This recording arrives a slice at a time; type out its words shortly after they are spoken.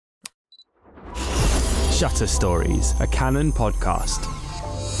Shutter Stories, a Canon podcast.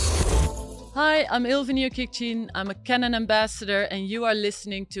 Hi, I'm Ilvy Njiokiktjien. I'm a Canon ambassador, and you are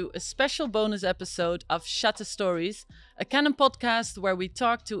listening to a special bonus episode of Shutter Stories, a Canon podcast where we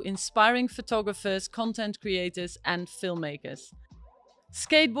talk to inspiring photographers, content creators, and filmmakers.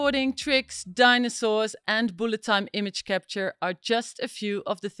 Skateboarding, tricks, dinosaurs, and bullet time image capture are just a few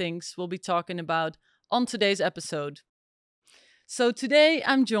of the things we'll be talking about on today's episode. So today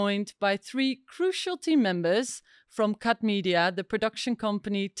I'm joined by three crucial team members from Cut Media, the production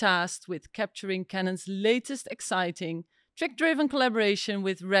company tasked with capturing Canon's latest exciting trick-driven collaboration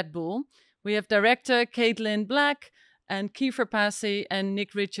with Red Bull. We have director Caitlin Black and Kiefer Passey and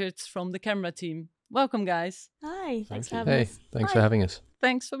Nick Richards from the camera team. Welcome, guys. Hi, thanks for having us. Thanks for having us.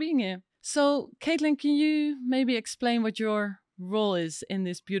 Thanks for being here. So, Caitlin, can you maybe explain what your role is in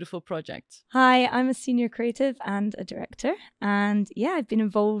this beautiful project? Hi, I'm a senior creative and a director. And yeah, I've been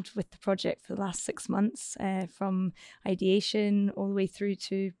involved with the project for the last 6 months, from ideation all the way through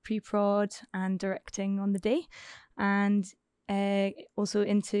to pre-prod and directing on the day. And also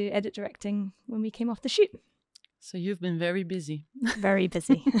into edit directing when we came off the shoot. So you've been very busy. Very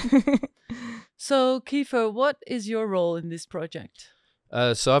busy. So, Kiefer, what is your role in this project?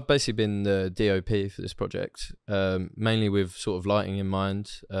 So I've basically been the DOP for this project, mainly with sort of lighting in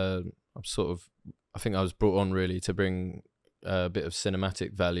mind. I think I was brought on really to bring a bit of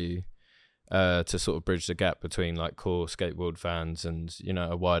cinematic value to sort of bridge the gap between like core skateboard fans and, you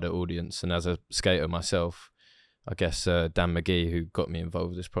know, a wider audience. And as a skater myself, I guess Dan McGee, who got me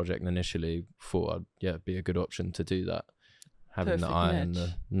involved with this project initially, thought I'd be a good option to do that, having Perfect the eye match. and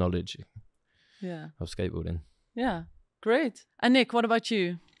the knowledge of skateboarding. Yeah, great. And Nick, what about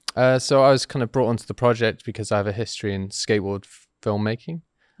you? So I was kind of brought onto the project because I have a history in skateboard filmmaking.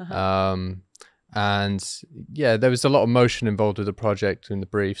 And yeah, there was a lot of motion involved with the project in the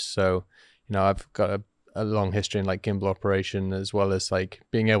briefs. So, you know, I've got a long history in like gimbal operation, as well as like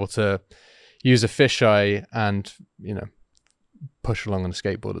being able to use a fisheye and, you know, push along on a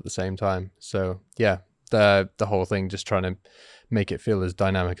skateboard at the same time. So yeah, the whole thing, just trying to make it feel as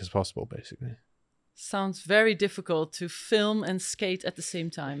dynamic as possible, basically. Sounds very difficult to film and skate at the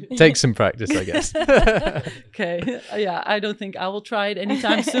same time. Take some practice, I guess. Okay. Yeah, I don't think I will try it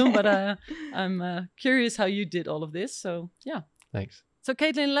anytime soon, but I'm curious how you did all of this. So, yeah. Thanks. So,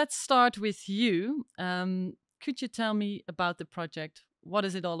 Caitlin, let's start with you. Could you tell me about the project? What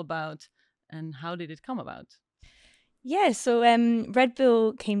is it all about? And how did it come about? Yeah, so Red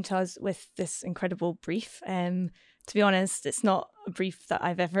Bull came to us with this incredible brief. To be honest, it's not a brief that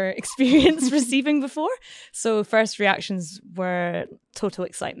I've ever experienced receiving before. So first reactions were total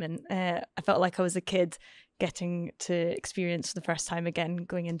excitement. I felt like I was a kid getting to experience for the first time again,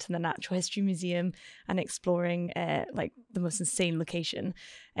 going into the Natural History Museum and exploring like the most insane location.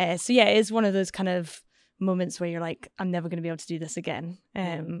 So yeah, it is one of those kind of moments where you're like, I'm never going to be able to do this again.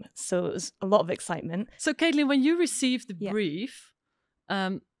 So it was a lot of excitement. So Caitlin, when you received the brief,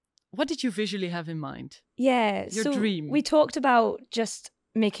 what did you visually have in mind? Yeah, your dream. We talked about just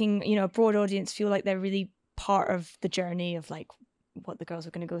making, you know, a broad audience feel like they're really part of the journey of like what the girls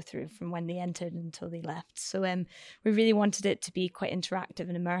were going to go through from when they entered until they left. So we really wanted it to be quite interactive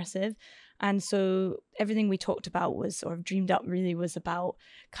and immersive. And so everything we talked about was, or dreamed up really, was about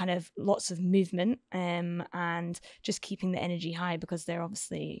kind of lots of movement and just keeping the energy high, because they're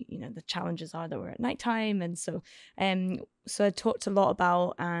obviously, you know, the challenges are that we're at nighttime. And so I talked a lot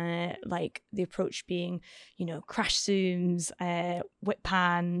about like the approach being, you know, crash zooms, whip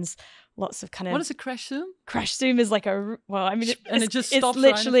pans, lots of kind of... What is a crash zoom? Crash zoom is like it just stops. It's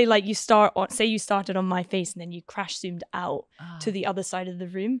literally like you start on, say you started on my face and then you crash zoomed out to the other side of the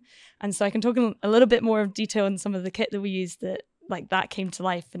room. And so I can talk a little bit more of detail on some of the kit that we used that came to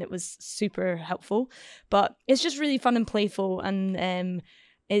life, and it was super helpful. But it's just really fun and playful, and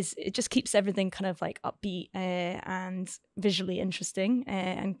it just keeps everything kind of like upbeat and visually interesting,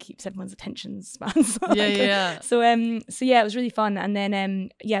 and keeps everyone's attention spans. So yeah, it was really fun. And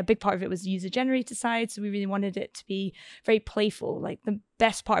then a big part of it was the user generated side. So we really wanted it to be very playful. Like the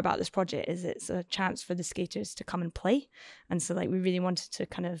best part about this project is it's a chance for the skaters to come and play. And so like we really wanted to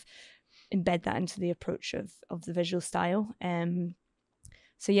kind of embed that into the approach of the visual style.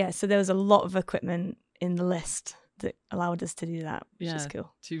 So there was a lot of equipment in the list that allowed us to do that, which is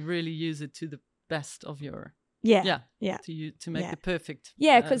cool. To really use it to the best of your to make the perfect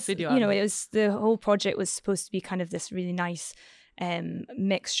because video. You know, it was, the whole project was supposed to be kind of this really nice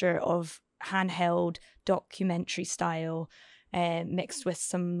mixture of handheld documentary style mixed with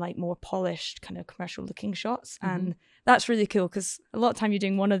some like more polished kind of commercial looking shots. And that's really cool because a lot of time you're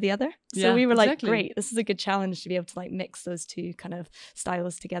doing one or the other. So we were like, great, this is a good challenge to be able to like mix those two kind of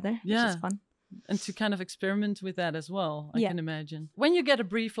styles together, which is fun. And to kind of experiment with that as well, I Yeah. can imagine. When you get a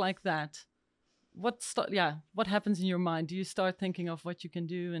brief like that, what happens in your mind? Do you start thinking of what you can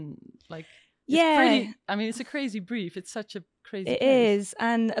do and like? Yeah. It's a crazy brief. It's such a crazy It place. is,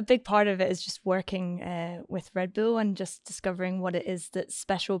 and a big part of it is just working with Red Bull and just discovering what it is that's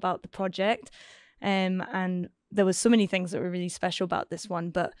special about the project. And there was so many things that were really special about this one,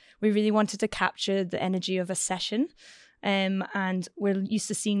 but we really wanted to capture the energy of a session. And we're used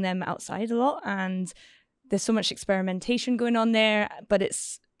to seeing them outside a lot, and there's so much experimentation going on there, but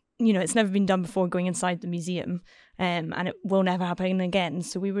it's never been done before going inside the museum, and it will never happen again.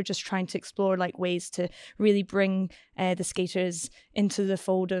 So we were just trying to explore like ways to really bring the skaters into the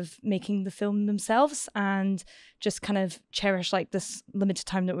fold of making the film themselves, and just kind of cherish like this limited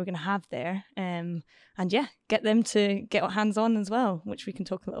time that we're going to have there, and get them to get hands on as well, which we can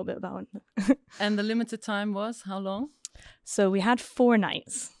talk a little bit about. And the limited time was how long? So we had 4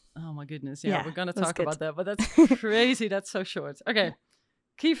 nights. Oh my goodness. Yeah, We're going to it was talk good. about that, but that's crazy. That's so short. Okay.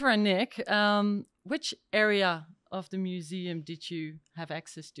 Kiefer and Nick, which area of the museum did you have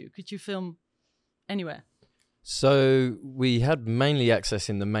access to? Could you film anywhere? So we had mainly access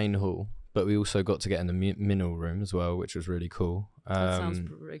in the main hall, but we also got to get in the mineral room as well, which was really cool. That sounds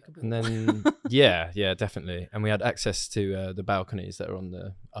breakable. And then, yeah, definitely. And we had access to the balconies that are on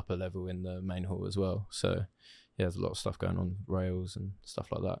the upper level in the main hall as well. So yeah, there's a lot of stuff going on, rails and stuff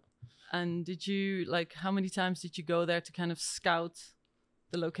like that. And did you, how many times did you go there to kind of scout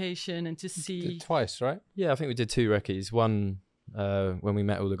the location and to see? Twice, right? Yeah, I think we did 2 recce's. One when we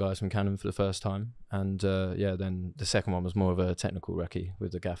met all the guys from Canon for the first time, and then the second one was more of a technical recce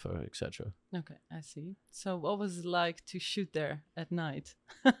with the gaffer, etc. Okay, I see. So what was it like to shoot there at night?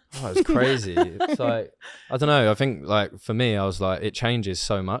 Oh, it was crazy. It's like, I don't know, I think like for me, I was like, it changes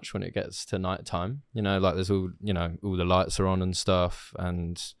so much when it gets to night time. Like there's all the lights are on and stuff,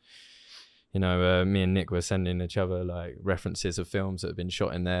 and me and Nick were sending each other like references of films that have been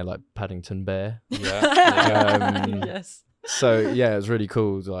shot in there, like Paddington Bear. Yeah. Yes. So yeah, it was really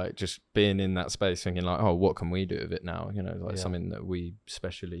cool, like just being in that space, thinking like, oh, what can we do with it now? Something that we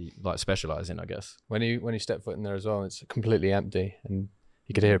specialize in, I guess. When you step foot in there as well, it's completely empty, and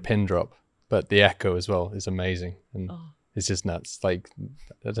you could hear a pin drop, but the echo as well is amazing, and it's just nuts. Like,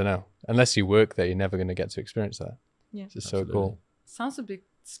 I don't know, unless you work there, you're never going to get to experience that. Yeah, it's just so cool. Sounds a bit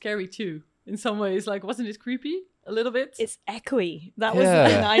scary too, in some ways. Like, wasn't it creepy a little bit? It's echoey. That was the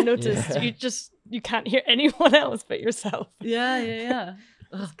thing I noticed. You can't hear anyone else but yourself. Yeah.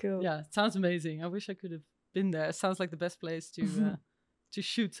 That's cool. Yeah, it sounds amazing. I wish I could have been there. It sounds like the best place to to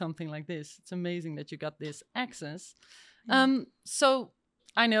shoot something like this. It's amazing that you got this access. So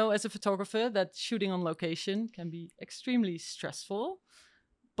I know as a photographer that shooting on location can be extremely stressful,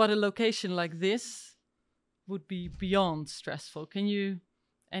 but a location like this would be beyond stressful. Can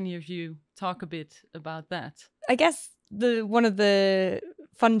any of you talk a bit about that? I guess one of the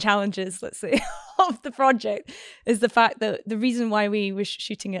fun challenges, let's say, of the project is the fact that the reason why we were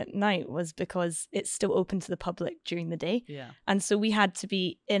shooting at night was because it's still open to the public during the day. Yeah. And so we had to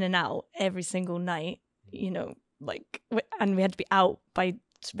be in and out every single night, and we had to be out by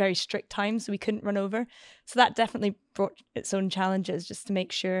very strict times, so we couldn't run over. So that definitely brought its own challenges, just to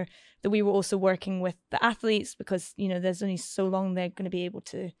make sure that we were also working with the athletes, because there's only so long they're going to be able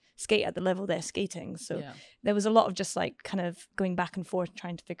to skate at the level they're skating. So there was a lot of just like kind of going back and forth,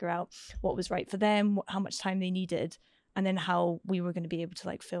 trying to figure out what was right for them, how much time they needed, and then how we were going to be able to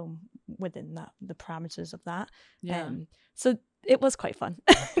like film within the parameters of that. So it was quite fun.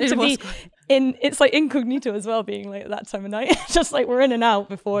 It's like incognito as well, being like at that time of night. Just like we're in and out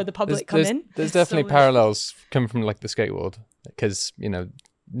before the public come in. There's definitely parallels coming from like the skate world, because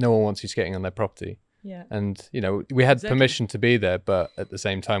no one wants you skating on their property. Yeah. And we had permission to be there, but at the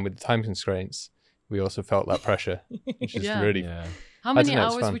same time, with the time constraints, we also felt that pressure, which is really. Yeah. How many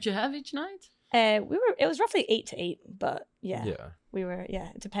hours would you have each night? It was roughly 8 to 8, but we were,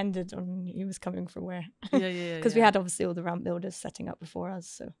 it depended on who was coming from where. Because we had obviously all the ramp builders setting up before us,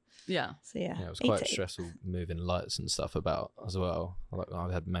 so. Yeah. So yeah, it was quite stressful moving lights and stuff about as well. Like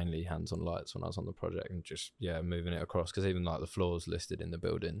I had mainly hands on lights when I was on the project, and just moving it across, because even like the floors listed in the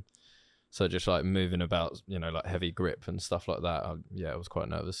building. So just like moving about, like heavy grip and stuff like that. I was quite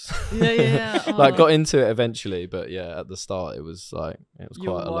nervous. Yeah. Like got into it eventually, but at the start it was quite a lot.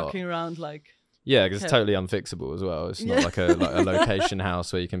 You were walking around like. Yeah, because it's totally unfixable as well. It's not like a location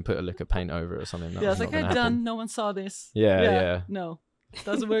house where you can put a lick of paint over it or something. It's like, done. No one saw this. Yeah. No, it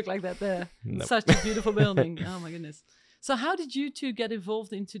doesn't work like that there. Nope. Such a beautiful building. Oh my goodness. So how did you two get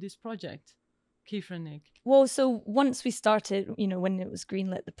involved into this project, Kiefer and Nick? Well, so once we started, when it was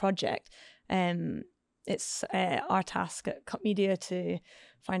greenlit, the project, it's our task at Cut Media to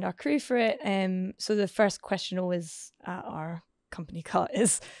find our crew for it. So the first question always at our company Cut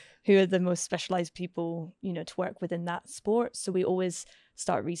is, who are the most specialized people, to work within that sport? So we always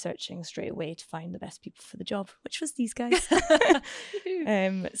start researching straight away to find the best people for the job, which was these guys.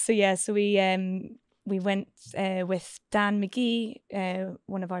 So we went with Dan McGee,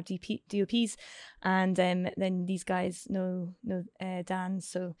 one of our DOPs, and then these guys know Dan.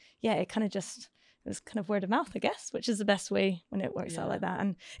 So yeah, it was kind of word of mouth, I guess, which is the best way when it works out like that.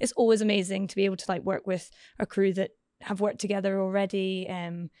 And it's always amazing to be able to work with a crew that have worked together already,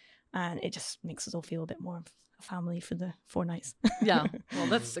 and it just makes us all feel a bit more of a family for the 4 nights. Yeah, well,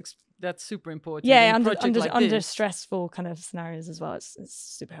 that's super important. Yeah, under stressful kind of scenarios as well. It's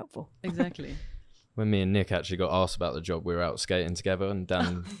super helpful. Exactly. When me and Nick actually got asked about the job, we were out skating together, and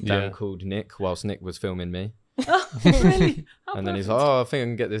Dan called Nick whilst Nick was filming me. Oh, really? And then he's like, I think I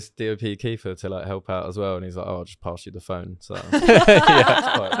can get this DOP Kiefer to help out as well. And he's like, I'll just pass you the phone. So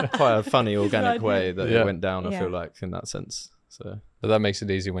it's quite a funny organic way that it went down, I feel like, in that sense. So, but that makes it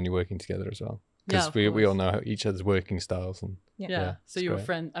easy when you're working together as well, because we all know each other's working styles. And so you were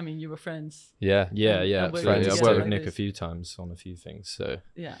friends. I mean, you were friends. Yeah. Absolutely. I've worked with Nick this. a few times on a few things. So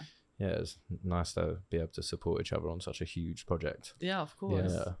yeah, it's nice to be able to support each other on such a huge project. Yeah, of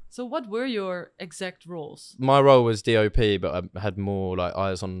course. Yeah. So what were your exact roles? My role was DOP, but I had more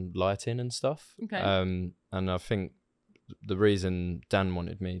eyes on lighting and stuff. Okay. And I think the reason Dan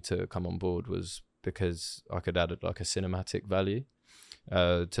wanted me to come on board was because I could add a cinematic value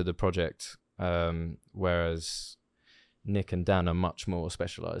to the project, whereas Nick and Dan are much more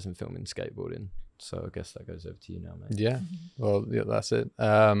specialised in filming skateboarding. So I guess that goes over to you now, mate. Yeah, well, that's it.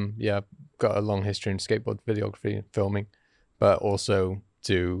 I've got a long history in skateboard videography and filming, but also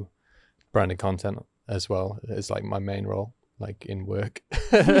do branded content as well. It's my main role, in work.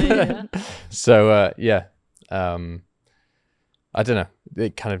 So I don't know. They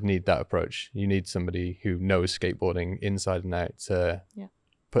kind of need that approach. You need somebody who knows skateboarding inside and out to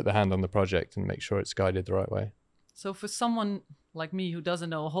put their hand on the project and make sure it's guided the right way. So for someone like me who doesn't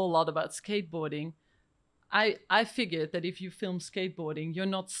know a whole lot about skateboarding, I figured that if you film skateboarding, you're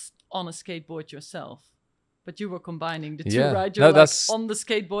not on a skateboard yourself, but you were combining the two, right? You're on the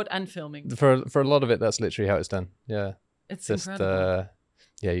skateboard and filming. For a lot of it, that's literally how it's done. Yeah, it's just incredible.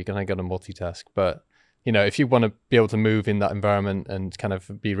 You're gonna get a multitask, but if you want to be able to move in that environment and kind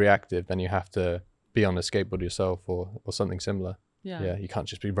of be reactive, then you have to be on a skateboard yourself or something similar. Yeah, you can't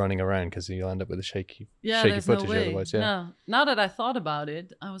just be running around because you'll end up with a shaky footage otherwise. No. Now that I thought about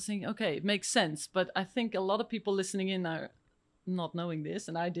it, I was thinking, okay, it makes sense. But I think a lot of people listening in are not knowing this,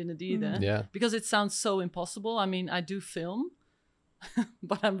 and I didn't either. Yeah. Because it sounds so impossible. I mean, I do film,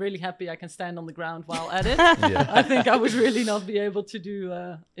 but I'm really happy I can stand on the ground while at it. I think I would really not be able to do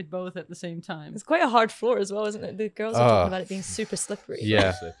it both at the same time. It's quite a hard floor as well, isn't it? The girls were talking about it being super slippery.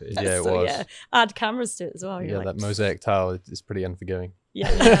 Yeah, it was. Yeah, add cameras to it as well. That mosaic tile is pretty unforgiving.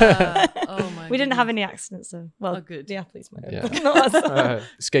 Yeah. Oh my. We didn't have any accidents, so good. The athletes might have. Not us.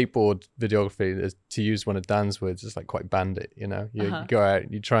 Skateboard videography is, to use one of Dan's words, is quite bandit. You go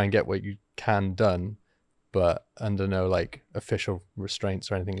out, you try and get what you can done, but under no official restraints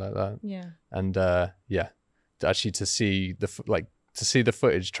or anything like that. Yeah. And actually to see the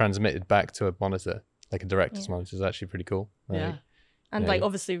footage transmitted back to a monitor, a director's monitor, is actually pretty cool. And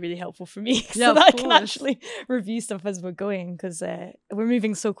obviously really helpful for me, so that I can actually review stuff as we're going, because we're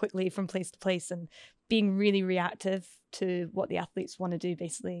moving so quickly from place to place and being really reactive to what the athletes want to do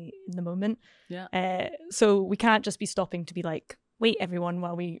basically in the moment. Yeah. So we can't just be stopping to be wait everyone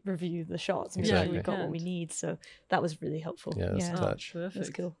while we review the shots and make sure we've got what we need. So that was really helpful. Yeah, that's a touch. Perfect. That's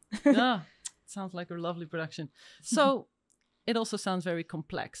cool. Yeah, sounds like a lovely production. So it also sounds very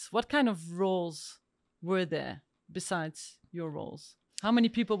complex. What kind of roles were there besides your roles? How many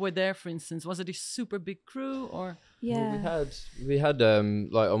people were there, for instance? Was it a super big crew or? Yeah. Well, we had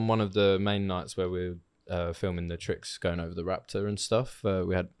on one of the main nights where we were filming the tricks going over the Raptor and stuff.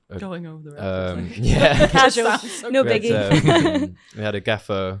 We had going over the Raptor. Yeah, casual, so no biggie. We had a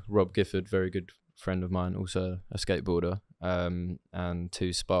gaffer, Rob Gifford, very good friend of mine, also a skateboarder, and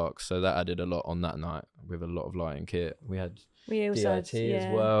 2 Sparks. So that added a lot on that night with a lot of lighting kit. We also DIT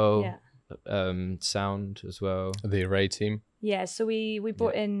as well. Yeah. Sound as well. The Array team. Yeah, so we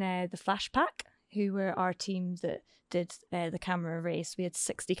brought in the Flash Pack, who were our team that did the camera race. We had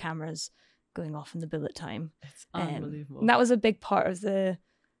 60 cameras going off in the bullet time. It's unbelievable. And that was a big part of the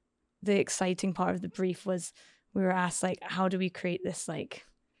exciting part of the brief. Was we were asked how do we create this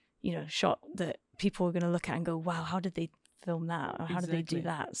shot that people are going to look at and go, wow, how did they film that, or how did they do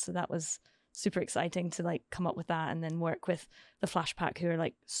that? So that was super exciting to like come up with that and then work with the Flashpack, who are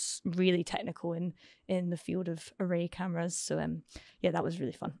like really technical in the field of array cameras. So yeah, that was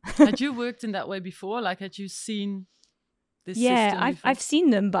really fun. Had you worked in that way before? Like, had you seen this system Yeah, before? I've seen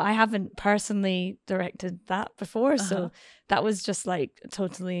them, but I haven't personally directed that before. So that was just like a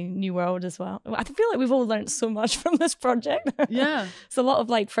totally new world as well. I feel like we've all learned so much from this project. Yeah. It's a lot of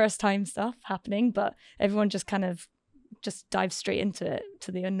like first time stuff happening, but everyone just kind of just dives straight into it,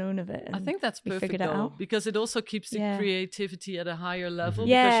 to the unknown of it. I think that's perfect figured it though, out. because it also keeps the Yeah. creativity at a higher level,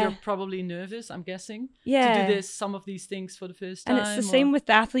 Yeah. because you're probably nervous, I'm guessing, Yeah. to do some of these things for the first time. And it's the same with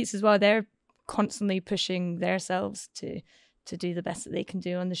the athletes as well. They're constantly pushing themselves to do the best that they can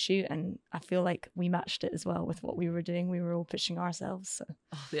do on the shoot, and I feel like we matched it as well with what we were doing. We were all pushing ourselves. So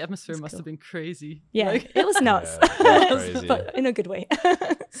Oh, the atmosphere must have been crazy. yeah, Like- it was nuts, Yeah, it was crazy. but in a good way.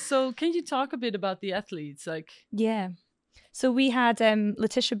 So can you talk a bit about the athletes? Like, Yeah. So we had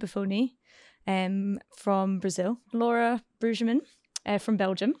Letitia Buffoni from Brazil, Laura Brugeman from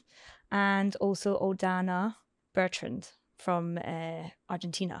Belgium, and also Aldana Bertrand from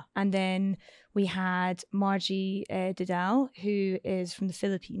Argentina. And then we had Margie Didal, who is from the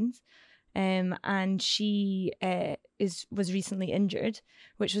Philippines. And she was recently injured,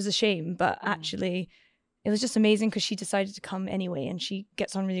 which was a shame, but actually it was just amazing because she decided to come anyway, and she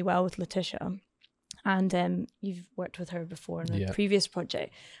gets on really well with Letitia. And you've worked with her before in a previous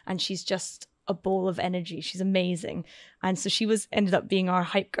project, and she's just a ball of energy. She's amazing. And so she ended up being our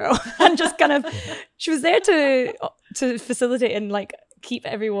hype girl and just kind of, she was there to facilitate and like keep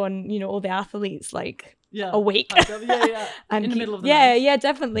everyone, you know, all the athletes like awake. Yeah. And In the middle of the night. Yeah,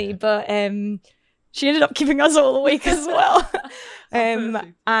 definitely. But she ended up keeping us all awake as well.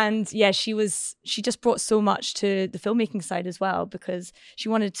 Perfect. And yeah, she just brought so much to the filmmaking side as well, because she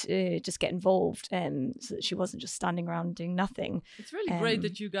wanted to just get involved, so that she wasn't just standing around doing nothing. It's really great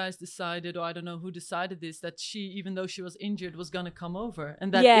that you guys decided, or I don't know who decided this, that she, even though she was injured, was going to come over,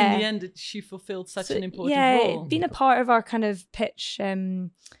 and that in the end she fulfilled such an important role. Being a part of our kind of pitch to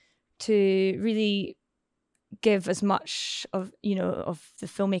really give as much of, you know, of the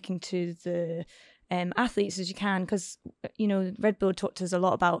filmmaking to the athletes as you can, because, you know, Red Bull talked to us a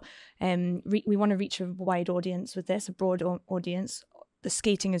lot about we want to reach a wide audience with this, a broad audience. The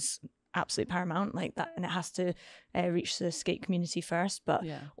skating is absolutely paramount, like that, and it has to reach the skate community first, but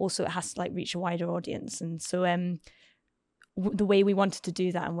also it has to like reach a wider audience. And so the way we wanted to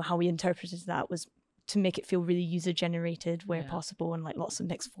do that and how we interpreted that was to make it feel really user generated where possible, and like lots of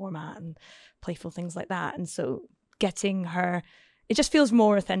mixed format and playful things like that. And so getting her, it just feels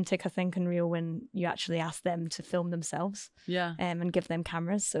more authentic, I think, and real when you actually ask them to film themselves and give them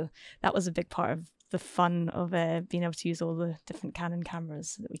cameras. So that was a big part of the fun of being able to use all the different Canon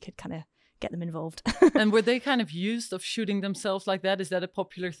cameras so that we could kind of get them involved. And were they kind of used of shooting themselves like that? Is that a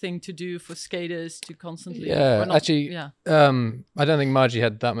popular thing to do for skaters to constantly? Yeah, actually, I don't think Margie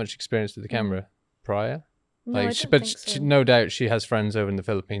had that much experience with the camera prior. No, No doubt she has friends over in the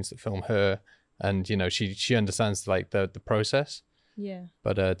Philippines that film her, and you know she understands like the process. Yeah.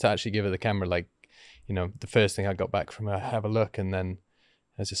 But to actually give her the camera, like, you know, the first thing I got back from her, have a look, and then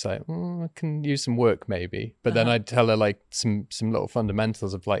I was just like, I can use some work maybe. But then I'd tell her like some little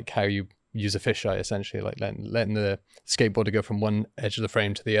fundamentals of like how you use a fisheye, essentially, like letting the skateboarder go from one edge of the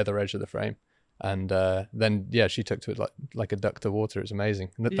frame to the other edge of the frame. And then she took to it like a duck to water. It was amazing.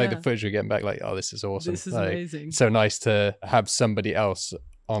 And like the footage we're getting back, like, oh, this is awesome. This is like, amazing. It's so nice to have somebody else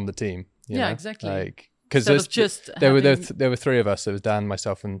on the team. You know? Exactly. Like, because there were three of us. There was Dan,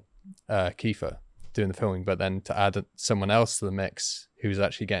 myself, and Kiefer doing the filming. But then to add someone else to the mix who's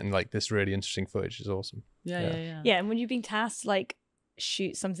actually getting like this really interesting footage is awesome. Yeah. And when you've been tasked like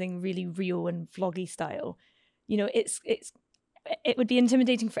shoot something really real and vloggy style, you know, it would be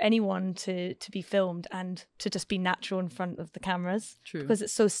intimidating for anyone to be filmed and to just be natural in front of the cameras. True. Because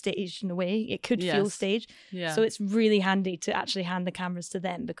it's so staged in a way. It could feel staged. Yeah. So it's really handy to actually hand the cameras to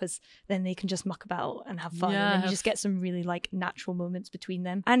them, because then they can just muck about and have fun. And then you just get some really like natural moments between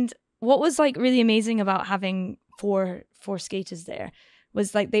them. And what was like really amazing about having four skaters there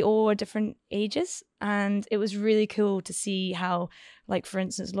was like they all were different ages, and it was really cool to see how, like, for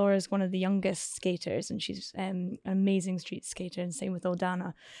instance, Laura's one of the youngest skaters, and she's an amazing street skater, and same with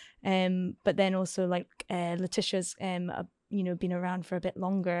Aldana. But then also like Letitia's been around for a bit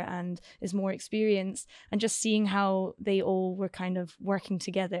longer and is more experienced, and just seeing how they all were kind of working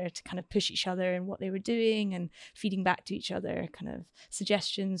together to kind of push each other and what they were doing and feeding back to each other kind of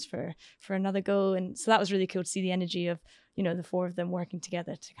suggestions for another go. And so that was really cool to see the energy of, you know, the four of them working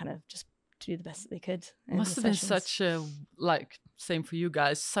together to kind of just do the best that they could. Must have been such a, like, same for you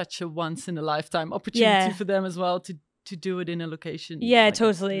guys, such a once in a lifetime opportunity for them as well to to do it in a location. Yeah, like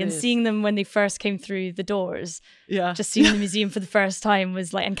totally. And this. seeing them when they first came through the doors, Yeah. just seeing the museum for the first time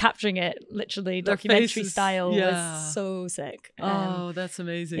was like, and capturing it literally Their documentary faces, style yeah. was so sick. Oh, that's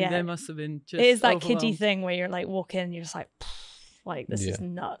amazing. yeah. They must have been just It is that kiddie overwhelmed. thing where you're like walking and you're just like this is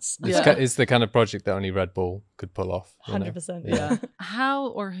nuts. It's the kind of project that only Red Bull could pull off. You know? 100%. Yeah. How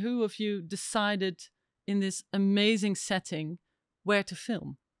or who of you decided in this amazing setting where to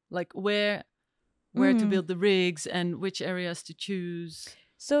film? Like where to build the rigs and which areas to choose?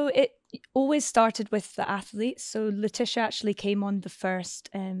 So it always started with the athletes. So Letitia actually came on the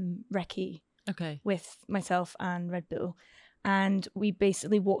first recce Okay. with myself and Red Bull. And we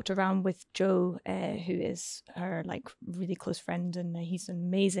basically walked around with Joe, who is her like really close friend, and he's an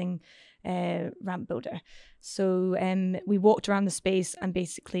amazing ramp builder. So we walked around the space, and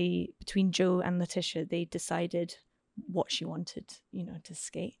basically between Joe and Letitia, they decided what she wanted, to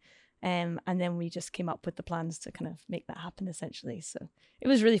skate. And then we just came up with the plans to kind of make that happen, essentially. So it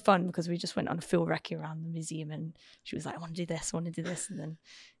was really fun because we just went on a full recce around the museum, and she was like, I want to do this, and then,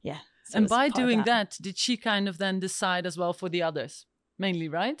 yeah. So And by doing that, did she kind of then decide as well for the others? Mainly,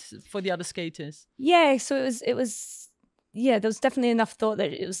 right? For the other skaters? Yeah, so there was definitely enough thought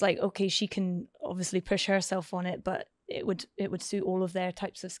that it was like, okay, she can obviously push herself on it, but it would suit all of their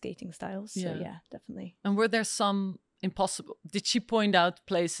types of skating styles. So yeah, definitely. And were there some impossible? Did she point out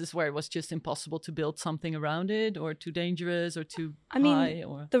places where it was just impossible to build something around it, or too dangerous, or too high?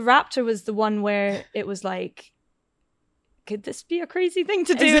 Or the Raptor was the one where it was like, could this be a crazy thing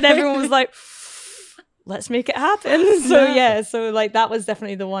to do? And everyone was like, let's make it happen. So like that was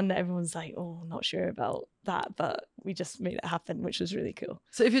definitely the one that everyone's like, oh, not sure about that, but we just made it happen, which was really cool.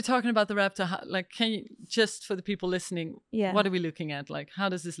 So if you're talking about the Raptor, like, can you just for the people listening, what are we looking at? Like, how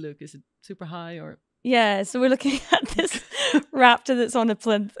does this look? Is it super high or? Yeah, so we're looking at this Raptor that's on a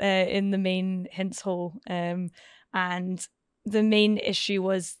plinth in the main hints hole, and the main issue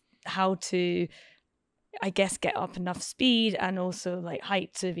was how to, I guess, get up enough speed and also like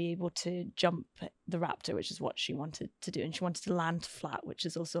height to be able to jump the Raptor, which is what she wanted to do. And she wanted to land flat, which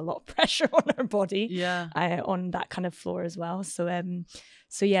is also a lot of pressure on her body, on that kind of floor as well. So then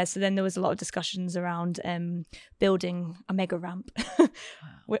there was a lot of discussions around building a mega ramp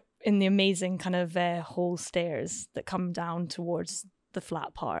in the amazing kind of hole stairs that come down towards the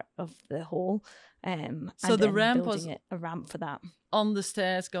flat part of the hole. So the ramp was a ramp for that on the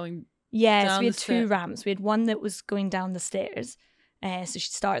stairs going. Yeah, so we had two ramps. We had one that was going down the stairs. So she'd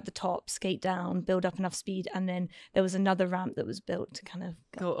start at the top, skate down, build up enough speed, and then there was another ramp that was built to kind of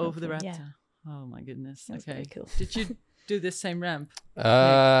go over the Raptor. Yeah. Oh my goodness. That was okay. very cool. Did you do this same ramp?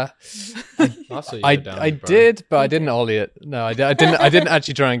 I did, but I didn't ollie it. No, I didn't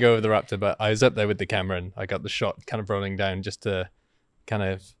actually try and go over the Raptor, but I was up there with the camera and I got the shot kind of rolling down just to kind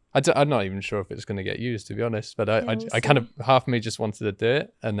of. I'm not even sure if it's going to get used, to be honest. But I kind of, half of me just wanted to do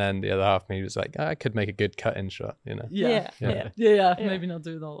it, and then the other half of me was like, I could make a good cut-in shot, Yeah. Maybe not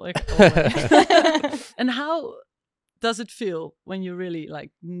do it all. Like, and how does it feel when you really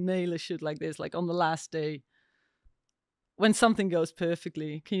like nail a shoot like this, like on the last day, when something goes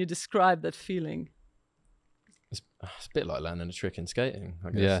perfectly? Can you describe that feeling? It's a bit like landing a trick in skating,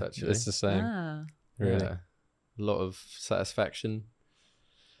 I guess. Yeah, actually, it's the same. Really, a lot of satisfaction.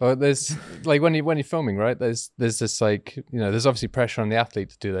 Well, there's like when you're filming, right? There's this like, there's obviously pressure on the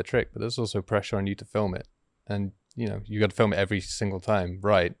athlete to do their trick, but there's also pressure on you to film it, and you got to film it every single time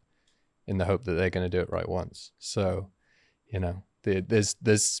right, in the hope that they're going to do it right once. So, there's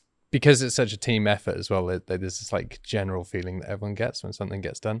because it's such a team effort as well. There's this like general feeling that everyone gets when something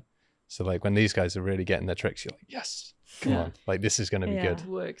gets done. So like when these guys are really getting their tricks, you're like, yes, come on, like this is going to be good. It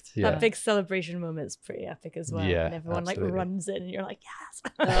worked. That big celebration moment is pretty epic as well. Yeah, and everyone absolutely. like runs in and you're like,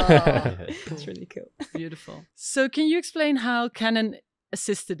 yes. Oh, It's really cool. Beautiful. So can you explain how Canon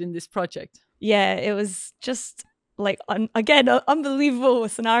assisted in this project? Yeah, it was just like again an unbelievable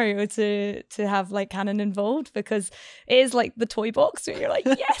scenario to have like Canon involved, because it is like the toy box where you're like,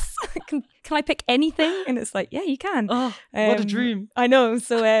 yes, can I pick anything? And it's like, yeah, you can. Oh, what a dream. I know.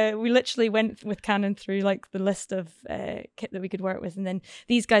 So we literally went with Canon through like the list of kit that we could work with, and then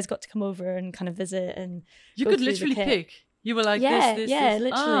these guys got to come over and kind of visit, and you go could through the literally kit. pick. You were like, this, this.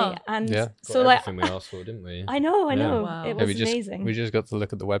 literally. Oh. And so like everything we asked for, didn't we? I know. Wow. It was we amazing. We just got to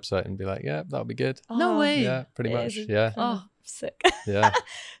look at the website and be like, yeah, that'll be good. No way. Yeah, pretty It much. is Yeah. kind of sick. Yeah.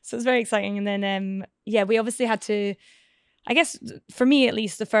 So it's very exciting. And then we obviously had to, I guess for me at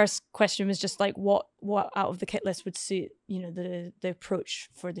least, the first question was just like what out of the kit list would suit, the approach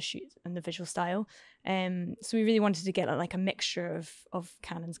for the shoot and the visual style. So we really wanted to get like a mixture of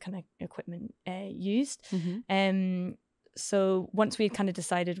Canon's kind of equipment used. Mm-hmm. So once we had kind of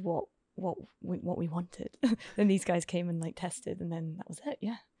decided what what we wanted. Then these guys came and like tested, and then that was it.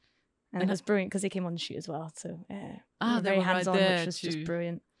 Yeah. And it was brilliant because they came on the shoot as well. So they were very hands-on, which was just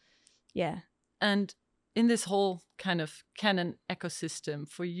brilliant. Yeah. And in this whole kind of Canon ecosystem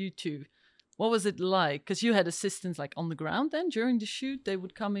for you two, what was it like? Because you had assistants like on the ground then during the shoot. They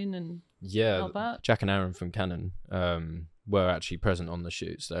would come in and help out. Jack and Aaron from Canon were actually present on the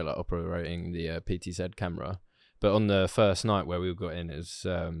shoots. They're like operating the PTZ camera. But on the first night where we got in, it was,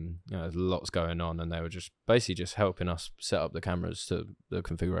 there's lots going on, and they were just basically just helping us set up the cameras to the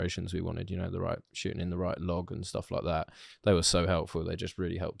configurations we wanted, the right shooting in the right log and stuff like that. They were so helpful. They just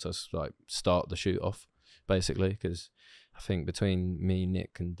really helped us like start the shoot off, basically, because I think between me,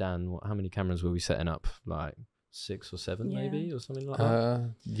 Nick, and Dan, how many cameras were we setting up? Like 6 or 7 maybe, or something like that.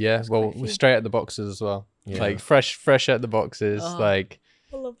 Yeah, well, we're straight at the boxes as well. Yeah. Like fresh at the boxes, like.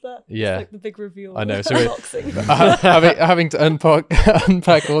 I love that. Yeah, it's like the big reveal. I know. So having to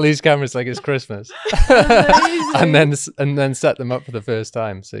unpack all these cameras like it's Christmas, and then set them up for the first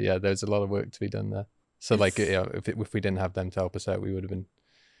time. So yeah, there's a lot of work to be done there. So like, if we didn't have them to help us out, we would have been,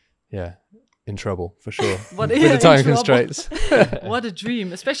 in trouble for sure. With the time constraints. What a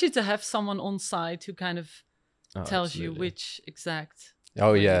dream, especially to have someone on site who kind of tells you which exact.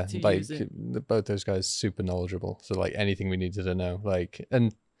 Oh yeah, like both those guys super knowledgeable. So like anything we needed to know, like,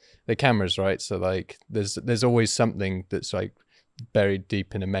 and the cameras, right? So like there's always something that's like buried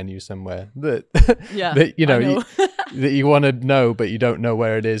deep in a menu somewhere that that that you want to know, but you don't know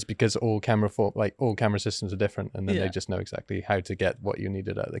where it is because all camera systems are different, and then they just know exactly how to get what you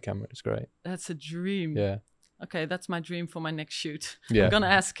needed out of the camera. It's great. That's a dream. Yeah. Okay, that's my dream for my next shoot. Yeah. I'm going to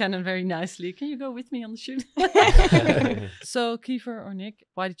ask Canon very nicely, can you go with me on the shoot? So, Kiefer or Nick,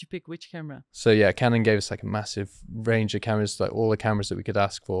 why did you pick which camera? So, yeah, Canon gave us like a massive range of cameras, like all the cameras that we could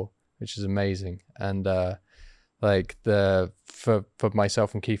ask for, which is amazing. And like for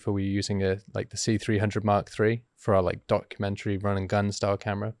myself and Kiefer, we were using the C300 Mark III for our like documentary run and gun style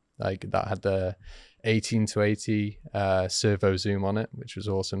camera. Like that had the 18 to 80 servo zoom on it, which was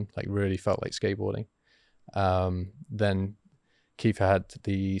awesome. Like really felt like skateboarding. Then Kiefer had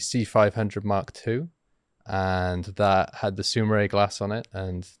the C500 Mark II, and that had the Sumire glass on it,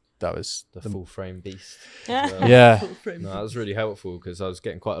 and that was the full frame beast. Yeah. No, that was really helpful because I was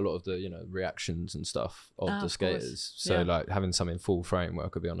getting quite a lot of the reactions and stuff of the skaters. So like having something full frame where I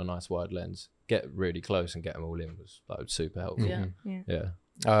could be on a nice wide lens, get really close and get them all in was like super helpful. Yeah.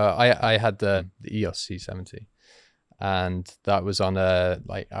 I had the EOS C70. And that was on a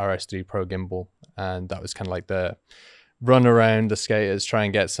like RS3 Pro gimbal, and that was kind of like the run around the skaters, try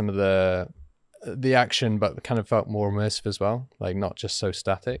and get some of the action, but kind of felt more immersive as well, like not just so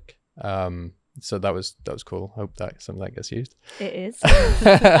static. So that was cool. Hope that something that gets used. It is.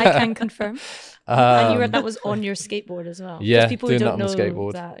 I can confirm. And you read that was on your skateboard as well. Yeah, people doing who that don't on the know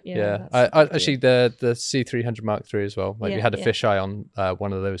skateboard. That, I actually the C300 Mark III as well. Like we had a fisheye on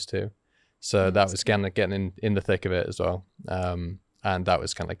one of those too. So that was kind of getting in the thick of it as well. And that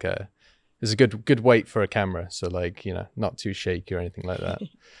was kind of like it was a good weight for a camera. So like, not too shaky or anything like that.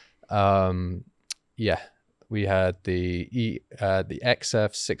 We had the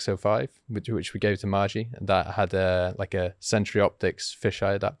XF 605, which we gave to Margie, and that had a Century Optics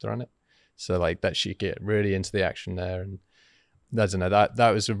fisheye adapter on it. So like that she could get really into the action there. And I don't know,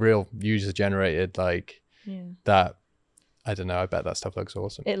 that was a real user generated that. I don't know. I bet that stuff looks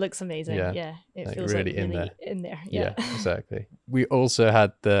awesome. It looks amazing. Yeah. It like feels really in there. Yeah, exactly. We also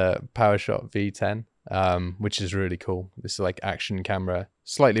had the PowerShot V10, which is really cool. This is like action camera,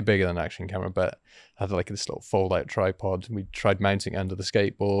 slightly bigger than action camera, but had like this little fold out tripod. We tried mounting it under the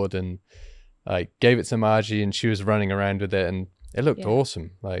skateboard and like gave it to Margie, and she was running around with it, and it looked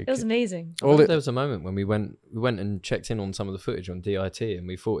awesome. Like it was amazing. There was a moment when we went and checked in on some of the footage on DIT, and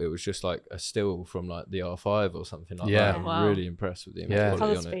we thought it was just like a still from like the R5 or something like that. I'm really impressed with the image quality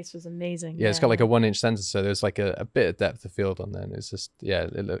color on space it. Was amazing. Yeah, it's got like a 1-inch sensor, so there's like a bit of depth of field on there, and it's just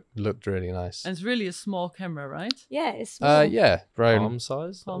it looked really nice. And it's really a small camera, right? Yeah, it's small. Palm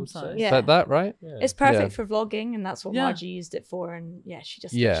size. Palm size. Yeah. Is that right? Yeah. It's perfect for vlogging, and that's what Margie used it for. And she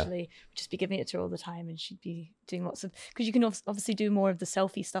just literally would just be giving it to her all the time, and she'd be doing lots of, because you can obviously do more of the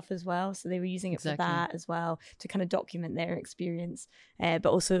selfie stuff as well, so they were using it for that as well to kind of document their experience, but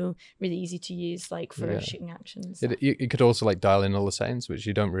also really easy to use like for shooting action. You could also like dial in all the settings, which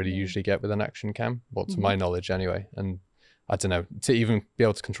you don't really usually get with an action cam, to my knowledge anyway. And I don't know, to even be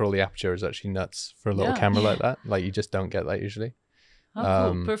able to control the aperture is actually nuts for a little camera like that. Like you just don't get that usually.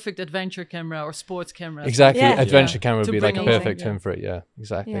 Oh, cool. Perfect adventure camera or sports camera. Exactly. Adventure camera would be like a perfect term for it. Yeah,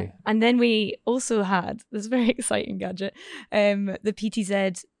 exactly. Yeah. And then we also had this very exciting gadget, the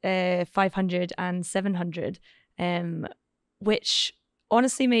PTZ 500 and 700, which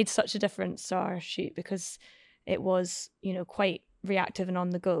honestly made such a difference to our shoot because it was, you know, quite reactive and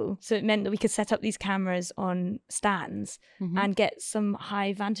on the go. So it meant that we could set up these cameras on stands and get some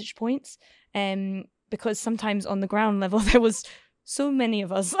high vantage points. Because sometimes on the ground level there was so many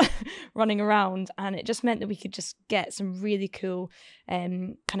of us running around, and it just meant that we could just get some really cool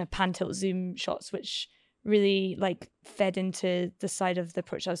kind of pan tilt zoom shots, which really like fed into the side of the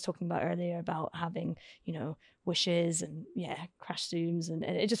approach I was talking about earlier about having, you know, wishes and crash zooms, and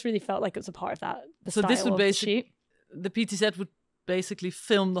it just really felt like it was a part of that. So this would basically, the PTZ would basically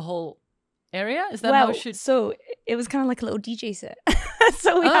film the whole area. Is that how it should? So it was kind of like a little DJ set.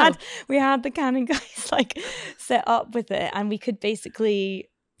 So we had the Canon guys like set up with it, and we could basically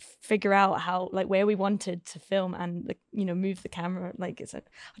figure out how, like, where we wanted to film and, you know, move the camera. Like, I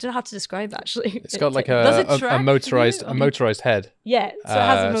don't know how to describe actually. It's got like a motorized head. Yeah, so it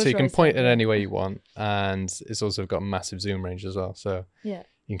has a motorized so you can point head, it any way you want, and it's also got a massive zoom range as well. So yeah,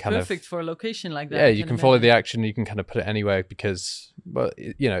 you can perfect for a location like that. Yeah, you can follow the action. You can kind of put it anywhere because, well,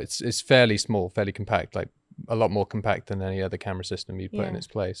 you know, it's fairly small, fairly compact, like a lot more compact than any other camera system you put in its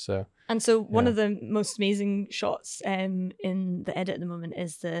place. So one of the most amazing shots in the edit at the moment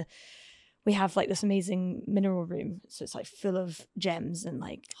is we have like this amazing mineral room. So it's like full of gems, and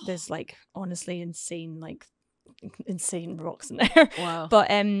like there's like honestly insane rocks in there. Wow. But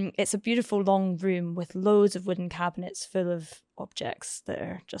it's a beautiful long room with loads of wooden cabinets full of objects that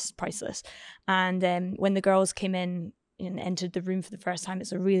are just priceless. And when the girls came in and entered the room for the first time,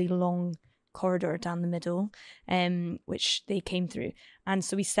 it's a really long corridor down the middle, which they came through. And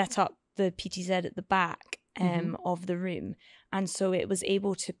so we set up the PTZ at the back of the room, and so it was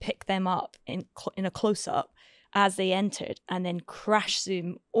able to pick them up in a close-up as they entered, and then crash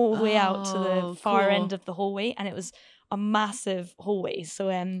zoom all the way out to the far end of the hallway, and it was a massive hallway. So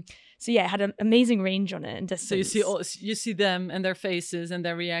it had an amazing range on it and distance. So you see them and their faces and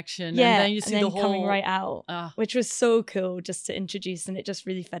their reaction, and then you see the whole coming right out, which was so cool just to introduce, and it just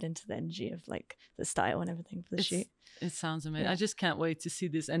really fed into the energy of like the style and everything for the shoot. It sounds amazing. I just can't wait to see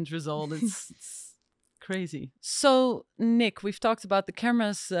this end result. It's crazy. So Nick, we've talked about the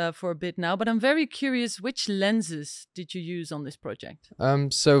cameras for a bit now, but I'm very curious, which lenses did you use on this project?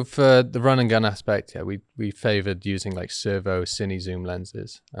 So for the run and gun aspect, we favored using like servo cine zoom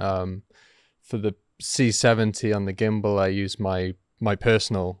lenses. For the C70 on the gimbal, I used my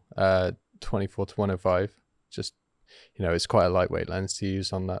personal 24-105. Just, you know, it's quite a lightweight lens to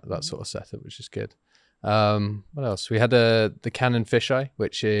use on that sort of setup, which is good. What else? We had the Canon fisheye,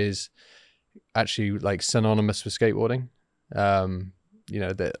 which is actually like synonymous with skateboarding. You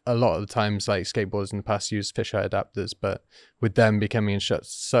know, that a lot of the times like skateboarders in the past use fisheye adapters, but with them becoming in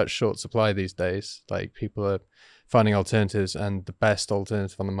such short supply these days, like people are finding alternatives, and the best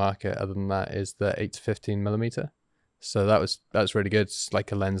alternative on the market other than that is the 8-15mm. So that's really good. It's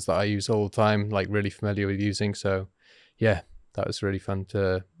like a lens that I use all the time, like really familiar with using. So yeah, that was really fun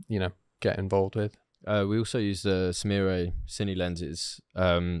to, you know, get involved with. We also used the Samire cine lenses.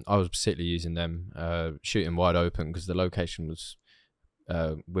 I was particularly using them shooting wide open because the location was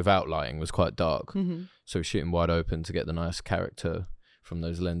without lighting was quite dark. So we're shooting wide open to get the nice character from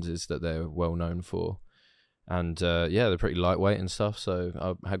those lenses that they're well known for. And they're pretty lightweight and stuff. So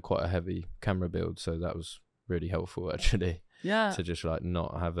I had quite a heavy camera build, so that was really helpful actually. Yeah. To just like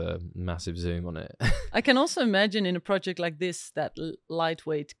not have a massive zoom on it. I can also imagine in a project like this that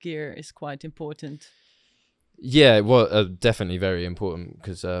lightweight gear is quite important. Yeah, well, definitely very important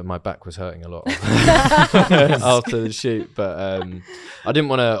because my back was hurting a lot after the shoot. But I didn't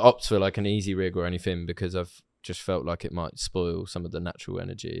want to opt for like an easy rig or anything because I've just felt like it might spoil some of the natural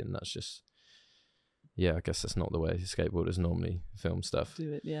energy, and that's just, I guess that's not the way skateboarders normally film stuff.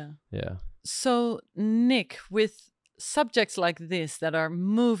 Do it, yeah. Yeah. So Nick, with subjects like this that are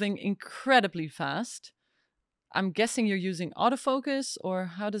moving incredibly fast, I'm guessing you're using autofocus, or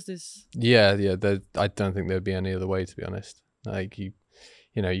how does this? Yeah. I don't think there'd be any other way, to be honest. Like you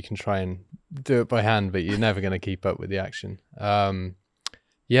know, you can try and do it by hand, but you're never going to keep up with the action.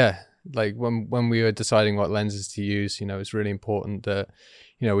 Like when we were deciding what lenses to use, you know, it's really important that,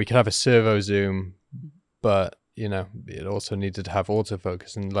 you know, we could have a servo zoom, but you know, it also needed to have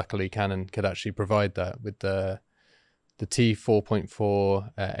autofocus, and luckily Canon could actually provide that with the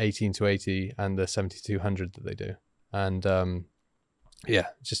T4.4 18-80 and the 7200 that they do. And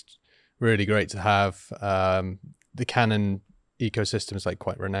just really great to have. The Canon ecosystem is like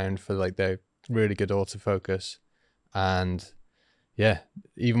quite renowned for like their really good autofocus, and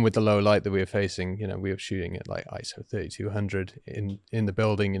even with the low light that we were facing, you know, we were shooting at like ISO 3200 in the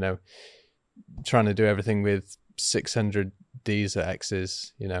building, you know, trying to do everything with 600 Ds or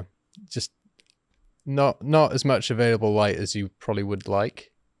X's, you know, just not as much available light as you probably would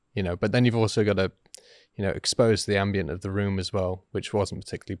like, but then you've also got to, expose the ambient of the room as well, which wasn't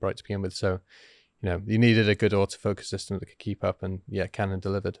particularly bright to begin with. So, you needed a good autofocus system that could keep up, and yeah, Canon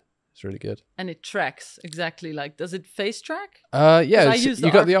delivered. It's really good. And it tracks exactly, like, does it face track? Yeah,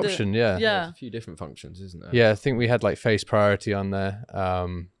 you got the option, yeah. Yeah. There's a few different functions, isn't there? Yeah, I think we had like face priority on there. I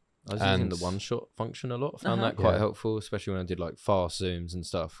was using the one-shot function a lot. Found that quite helpful, especially when I did like fast zooms and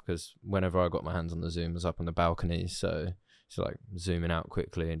stuff, because whenever I got my hands on the zoom, I was up on the balcony, so it's like zooming out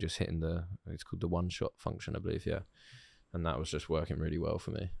quickly and just hitting it's called the one-shot function, I believe, yeah. And that was just working really well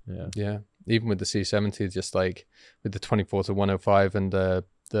for me, yeah. Yeah, even with the C70, just like with the 24 to 105 and the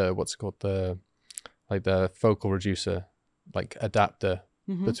what's it called, the focal reducer, like adapter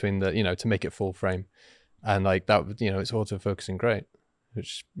between the, to make it full frame, and like that, it's autofocusing great,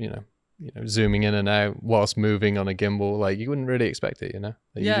 which zooming in and out whilst moving on a gimbal, like you wouldn't really expect it,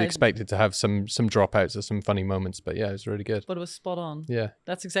 you'd expect it to have some dropouts or some funny moments, but yeah, it was really good. But it was spot on. Yeah,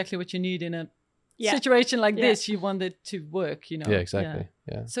 that's exactly what you need in a situation like this. You want it to work, Yeah, exactly.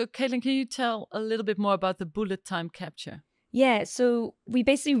 Yeah. So Caitlin, can you tell a little bit more about the bullet time capture? Yeah, so we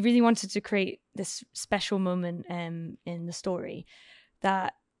basically really wanted to create this special moment in the story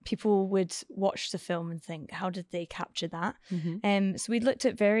that people would watch the film and think, how did they capture that? So we looked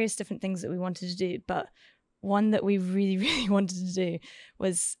at various different things that we wanted to do, but one that we really, really wanted to do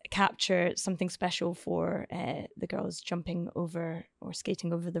was capture something special for the girls jumping over or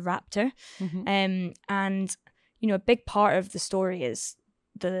skating over the raptor. And, a big part of the story is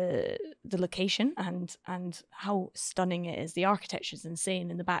the location and how stunning it is. The architecture is insane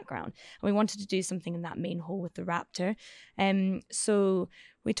in the background, and we wanted to do something in that main hall with the raptor. So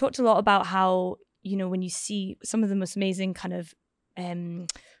we talked a lot about how, when you see some of the most amazing kind of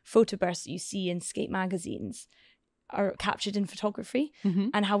photo bursts that you see in skate magazines are captured in photography,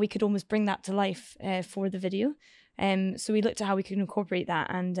 and how we could almost bring that to life for the video. So we looked at how we could incorporate that,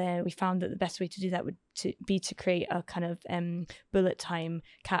 and we found that the best way to do that would be to create a kind of bullet time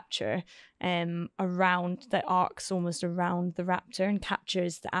capture around that arcs almost around the raptor and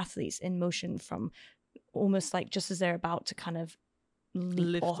captures the athletes in motion from almost like just as they're about to kind of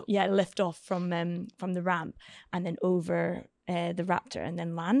lift off from the ramp and then over the raptor and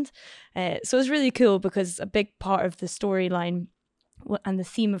then land. So it was really cool because a big part of the storyline and the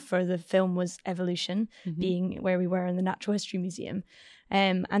theme for the film was evolution, being where we were in the Natural History Museum.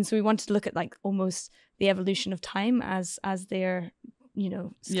 And so we wanted to look at like almost the evolution of time as they're,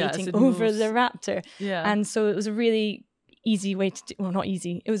 skating over moves. the raptor. Yeah. And so it was a really easy way to do, well, not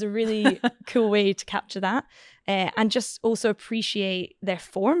easy. It was a really cool way to capture that and just also appreciate their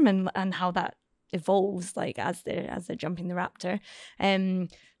form and how that evolves like as they're jumping the raptor.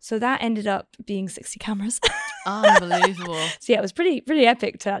 So that ended up being 60 cameras. Unbelievable. So yeah, it was pretty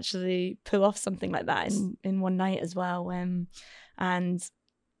epic to actually pull off something like that in one night as well. And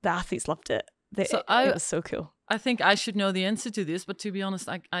the athletes loved it. It was so cool. I think I should know the answer to this, but to be honest,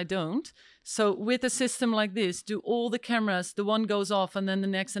 I don't. So with a system like this, do all the cameras, the one goes off and then the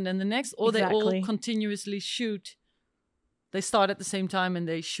next and then the next, or they all continuously shoot? They start at the same time and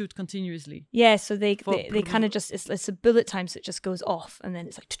they shoot continuously. Yeah, so they kind of just, it's a bullet time, so it just goes off and then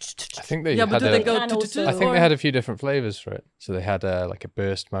it's like. I think they they had a few different flavors for it. So they had like a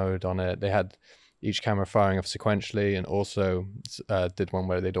burst mode on it. They had each camera firing off sequentially, and also did one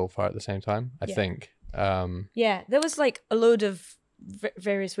where they'd all fire at the same time, I think. Yeah, there was like a load of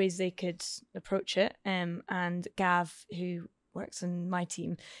various ways they could approach it. And Gav, who works in my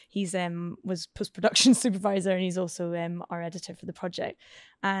team, he's was post-production supervisor, and he's also our editor for the project,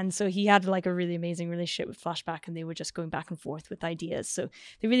 and so he had like a really amazing relationship with Flashback, and they were just going back and forth with ideas. So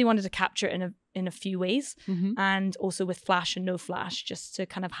they really wanted to capture it in a few ways, and also with flash and no flash, just to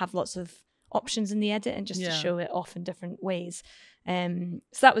kind of have lots of options in the edit and just to show it off in different ways. So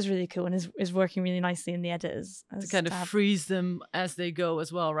that was really cool and is working really nicely in the edit as to kind of freeze them as they go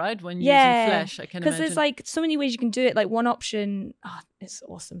as well, right? When using flash, I can imagine. Because there's like so many ways you can do it. Like one option, it's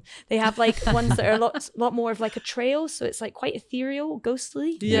awesome. They have like ones that are a lot more of like a trail, so it's like quite ethereal,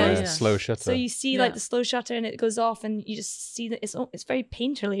 ghostly. Yeah. Slow shutter. So you see like the slow shutter and it goes off, and you just see that it's very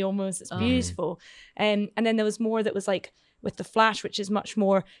painterly almost. It's beautiful. And then there was more that was like with the flash, which is much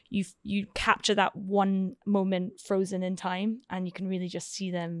more you capture that one moment frozen in time, and you can really just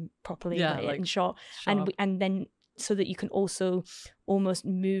see them properly like in shot, and then so that you can also almost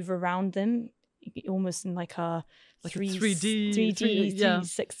move around them almost in like a Like a 3D,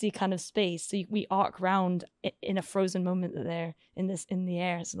 360 kind of space. So we arc round in a frozen moment that they're in the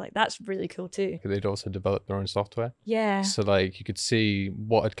air. So like that's really cool too. They'd also developed their own software. Yeah. So like you could see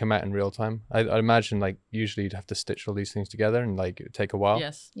what had come out in real time. I imagine like usually you'd have to stitch all these things together and like it would take a while.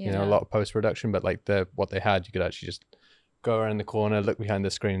 Yes. You know, a lot of post-production, but like what they had, you could actually just go around the corner, look behind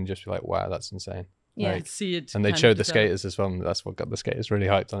the screen and just be like, wow, that's insane. Yeah. Like, see it. And they showed the skaters as well. And that's what got the skaters really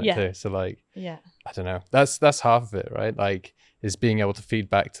hyped on it too. So like, I don't know. That's half of it, right? Like, is being able to feed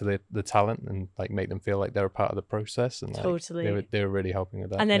back to the talent and like make them feel like they're a part of the process. And like, totally, they were really helping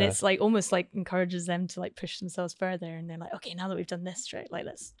with that. And then it's like almost like encourages them to like push themselves further. And they're like, okay, now that we've done this trick, like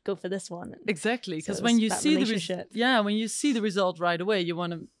let's go for this one. And exactly, because so when you see when you see the result right away, you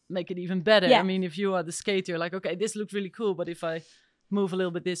want to make it even better. I mean, if you are the skater, like, okay, this looked really cool, but if I move a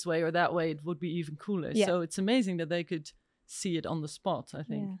little bit this way or that way, it would be even cooler. So it's amazing that they could see it on the spot, I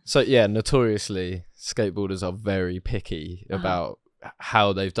think. So yeah, notoriously skateboarders are very picky about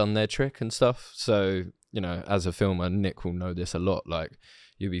how they've done their trick and stuff. So, you know, as a filmer, Nick will know this a lot. Like,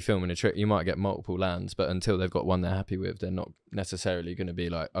 you'll be filming a trick, you might get multiple lands, but until they've got one they're happy with, they're not necessarily going to be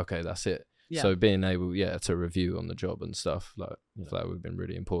like, okay, that's it. So being able to review on the job and stuff, like that would have been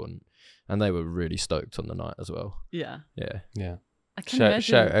really important. And they were really stoked on the night as well. Yeah I can imagine.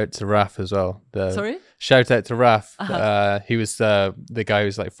 Shout out to Raf as well. Sorry? Shout out to Raf. He was the guy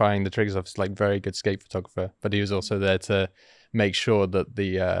who's like firing the triggers off. He's like very good skate photographer, but he was also there to make sure that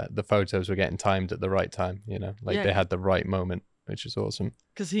the photos were getting timed at the right time. You know, like they had the right moment, which is awesome.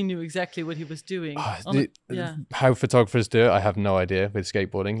 Because he knew exactly what he was doing. How photographers do it, I have no idea with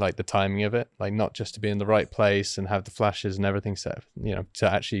skateboarding. Like the timing of it, like not just to be in the right place and have the flashes and everything set. You know,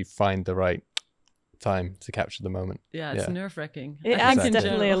 to actually find the right time to capture the moment. It's nerve-wracking. It adds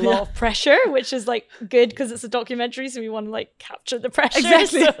definitely a lot of pressure, which is like good because it's a documentary, so we want to like capture the pressure.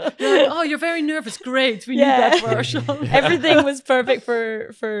 Exactly. So. You're like, oh, you're very nervous. Great, we need that for our show. Everything was perfect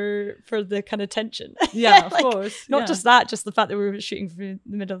for the kind of tension. Yeah, of like, course. Not just that, just the fact that we were shooting for the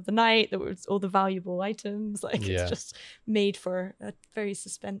middle of the night, there was all the valuable items. Like it's just made for a very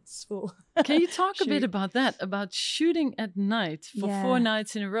suspenseful. Can you talk a bit about that? About shooting at night for 4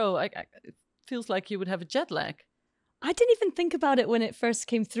 nights in a row? It feels like you would have a jet lag. I didn't even think about it when it first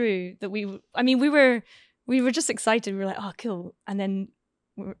came through that we were just excited. We were like, oh, cool. And then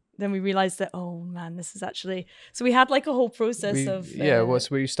we realized that, oh man, this is actually, so we had like a whole process of. So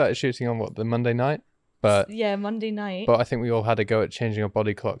we started shooting on the Monday night? But Monday night. But I think we all had a go at changing our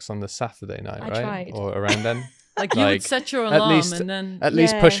body clocks on the Saturday night, right? Tried. Or around then. Like you would set your alarm and then. At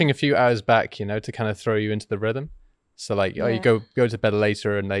least pushing a few hours back, you know, to kind of throw you into the rhythm. So like, you go to bed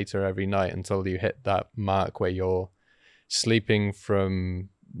later and later every night until you hit that mark where you're sleeping from,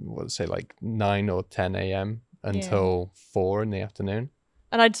 like 9 or 10 a.m. until 4 in the afternoon.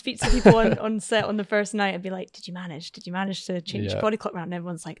 And I'd speak to people on set on the first night and be like, did you manage to change your body clock around? And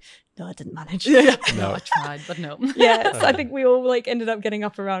everyone's like, no, I didn't manage. No, I tried, but no. So I think we all like ended up getting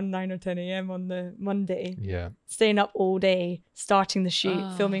up around 9 or 10 a.m. on the Monday. Staying up all day, starting the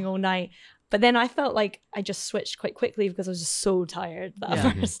shoot, filming all night. But then I felt like I just switched quite quickly because I was just so tired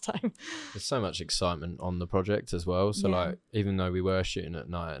that first time. There's so much excitement on the project as well. So like, even though we were shooting at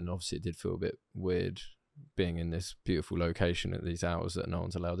night, and obviously it did feel a bit weird being in this beautiful location at these hours that no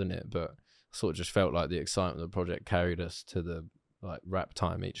one's allowed in it, but I sort of just felt like the excitement of the project carried us to the like wrap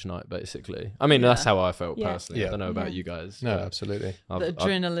time each night, basically. I mean, that's how I felt personally. I don't know about you guys. No, absolutely. The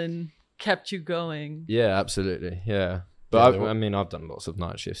adrenaline kept you going. Yeah, absolutely. Yeah. But I mean, I've done lots of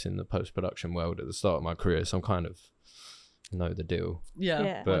night shifts in the post-production world at the start of my career, so I'm kind of know the deal.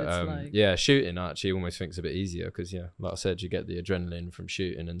 But shooting I actually almost think it's a bit easier because like I said, you get the adrenaline from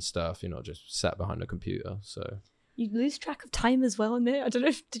shooting and stuff. You're not just sat behind a computer, so you lose track of time as well in there. I don't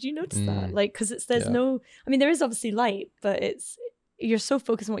know did you notice that? Like, because there's no, I mean, there is obviously light, but you're so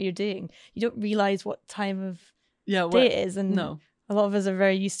focused on what you're doing, you don't realize what time of day it is. And a lot of us are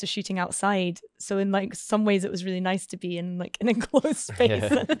very used to shooting outside, so in like some ways it was really nice to be in like an enclosed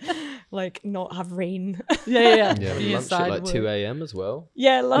space and like not have rain. Yeah, we lunched at like 2 a.m. as well.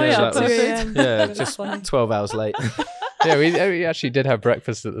 Lunch at 2 a.m. Just 12 hours late. We actually did have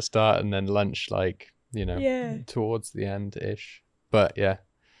breakfast at the start and then lunch like, towards the end-ish. But it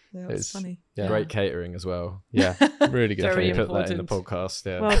was funny. Great catering as well. Really good. Very put that in the podcast.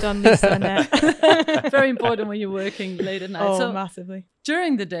 Well done, Lisa and Annette. Very important when you're working late at night. Oh, massively.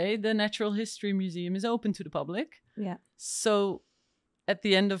 During the day, the Natural History Museum is open to the public. So at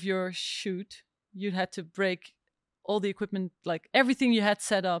the end of your shoot, you had to break all the equipment, like everything you had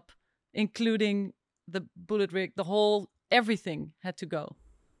set up, including the bullet rig, everything had to go.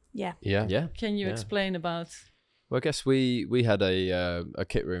 Yeah. Can you explain about Well, I guess we had a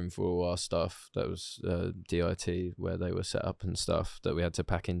kit room for all our stuff that was DIT, where they were set up and stuff that we had to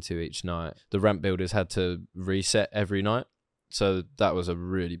pack into each night. The ramp builders had to reset every night, so that was a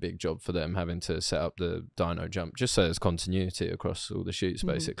really big job for them, having to set up the dyno jump just so there's continuity across all the shoots,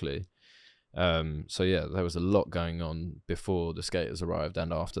 basically. So yeah, there was a lot going on before the skaters arrived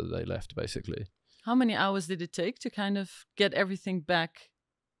and after they left, basically. How many hours did it take to kind of get everything back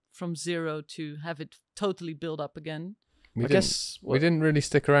from zero to have it totally build up again? We didn't really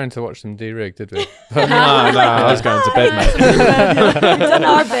stick around to watch them de-rig, did we? No, I was going to bed, mate. We've done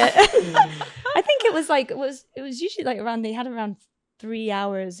our bit. I think it was like it was usually like around, they had around 3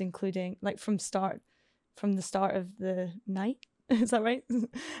 hours, including like from the start of the night. Is that right?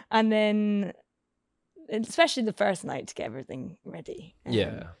 And then especially the first night to get everything ready.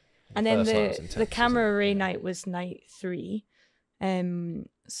 Yeah. And then the camera array night was night 3.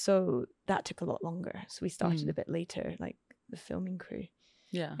 So that took a lot longer. So we started a bit later, like the filming crew.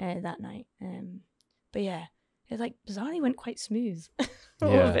 Yeah. That night. But yeah, it like bizarrely went quite smooth.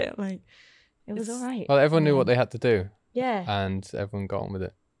 All Yeah. of it. Like it was all right. Well, everyone knew what they had to do. Yeah. And everyone got on with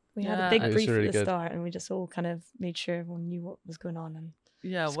it. We had a Yeah, big it was brief really at the good. start, and we just all kind of made sure everyone knew what was going on. And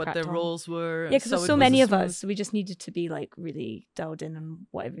Yeah, Just what their cracked on. roles were. yeah, because there's it so was many a of smooth- us, so we just needed to be like really dialed in on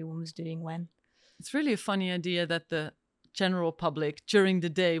what everyone was doing when. It's really a funny idea that the general public during the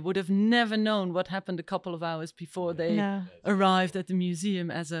day would have never known what happened a couple of hours before they No. arrived at the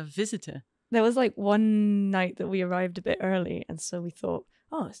museum as a visitor. There was like one night that we arrived a bit early, and so we thought,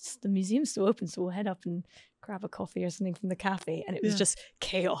 oh, the museum's still open, so we'll head up and grab a coffee or something from the cafe. And it was Yeah. just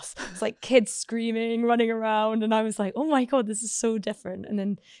chaos. It's like kids screaming, running around, and I was like, oh my god, this is so different. And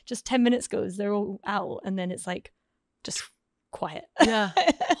then just 10 minutes goes, they're all out, and then it's like just quiet. Yeah,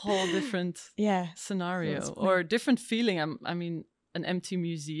 whole different Yeah. scenario That's or different feeling. I mean, an empty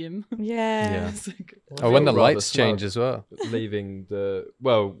museum. Yeah. It's like- Oh, when the Rather lights change smug. as well.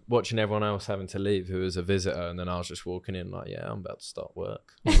 Watching everyone else having to leave who was a visitor, and then I was just walking in like, yeah, I'm about to start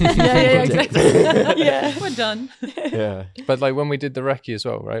work. yeah, exactly. Yeah. We're done. Yeah. But like when we did the recce as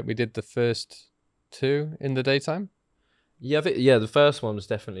well, right? We did the first 2 in the daytime. Yeah, the first one was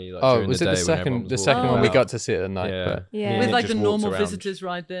definitely like Oh, during was the it day the when second? everyone The was second walking one we Oh. got to see it at night. Yeah. But Yeah. Me and With Nick like the just walked normal around. visitors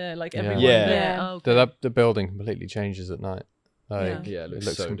right there, like Yeah. everyone Yeah. there. Yeah. Oh, okay. the building completely changes at night. Like Yeah. Yeah, it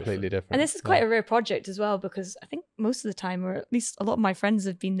looks so completely different. And this is quite a rare project as well, because I think most of the time, or at least a lot of my friends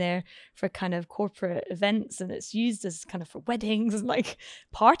have been there for kind of corporate events, and it's used as kind of for weddings and like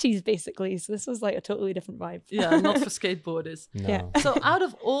parties basically. So this was like a totally different vibe. Yeah, not for skateboarders. No. Yeah. So out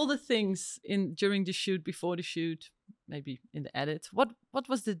of all the things during the shoot, before the shoot, maybe in the edit, what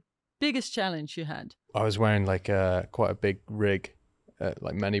was the biggest challenge you had? I was wearing like quite a big rig at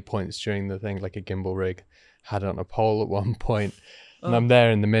like many points during the thing, like a gimbal rig. Had it on a pole at one point, and Oh. I'm there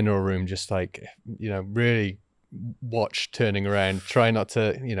in the mineral room, just like, you know, really watch turning around, try not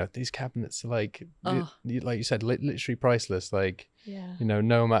to, you know, these cabinets are like, Oh. like you said, literally priceless. Like, Yeah. you know,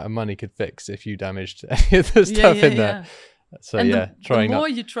 no amount of money could fix if you damaged any of the stuff in there. So And yeah, the trying more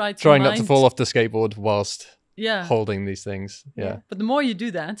not you try to trying not to mind- fall off the skateboard whilst Yeah, holding these things. Yeah, but the more you do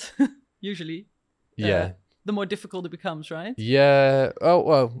that, usually, yeah. the more difficult it becomes, right? Yeah. Oh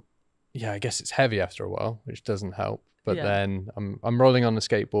well. Yeah. I guess it's heavy after a while, which doesn't help. But Yeah. then I'm rolling on the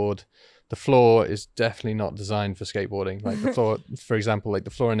skateboard. The floor is definitely not designed for skateboarding. Like the floor, for example, like the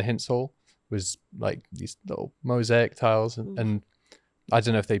floor in the hints hall was like these little mosaic tiles, and I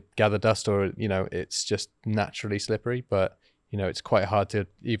don't know if they gather dust or, you know, it's just naturally slippery. But you know, it's quite hard to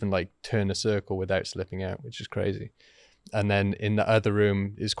even like turn a circle without slipping out, which is crazy. And then in the other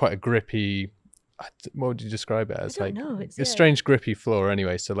room is quite a grippy. What would you describe it as? don't Like know, it's, a yeah. strange grippy floor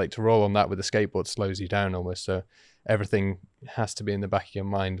anyway. So like to roll on that with a skateboard slows you down almost. So everything has to be in the back of your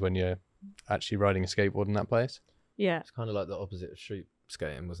mind when you're actually riding a skateboard in that place. Yeah. It's kind of like the opposite of street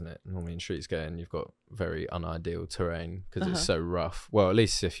skating, wasn't it? Normally in street skating, you've got very unideal terrain because it's so rough. Well, at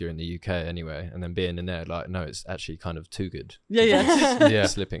least if you're in the UK anyway, and then being in there, like, no, it's actually kind of too good. Yeah, yeah. Yeah.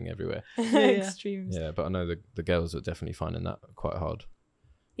 Slipping everywhere. Extremes. Yeah, but I know the girls are definitely finding that quite hard.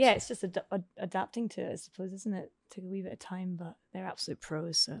 Yeah, it's just adapting to it, I suppose, isn't it? Take a wee bit of time, but they're absolute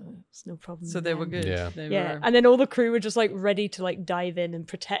pros, so it's no problem. So with they were them. good. Yeah. They Yeah, were. and then all the crew were just like ready to like dive in and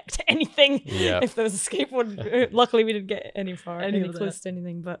protect anything. Yeah. If there was a skateboard, luckily we didn't get any Any of close to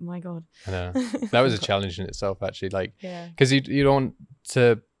anything. But my god. I know. That was a challenge in itself, actually. Like, Yeah. because you don't want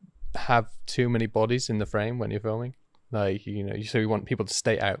to have too many bodies in the frame when you're filming. Like, you know, so you want people to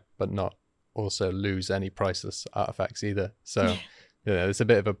stay out, but not also lose any priceless artifacts either. So, you know, there's a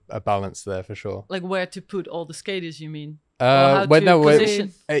bit of a balance there for sure. Like where to put all the skaters, you mean? Or how Well, to no,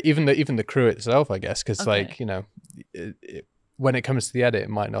 position- even the crew itself, I guess, because Okay. like, you know, when it comes to the edit, it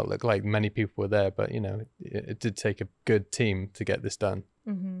might not look like many people were there, but it did take a good team to get this done.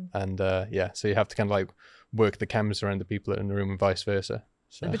 And so you have to kind of like work the cameras around the people in the room and vice versa.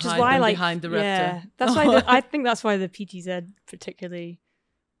 So. Which is why, like, behind the Raptor. Yeah, that's why I think that's why the PTZ particularly,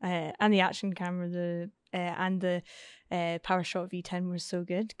 and the action camera, and the PowerShot V10 were so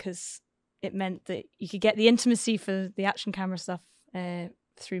good, because it meant that you could get the intimacy for the action camera stuff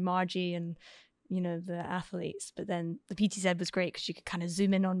through Margie and the athletes, but then the PTZ was great because you could kind of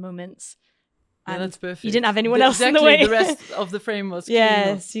zoom in on moments. Yeah, and that's perfect. You didn't have anyone else in the way. The rest of the frame was so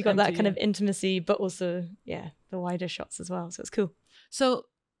you got that kind of intimacy, but also the wider shots as well. So it's cool. So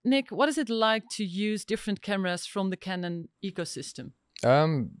Nick, what is it like to use different cameras from the Canon ecosystem?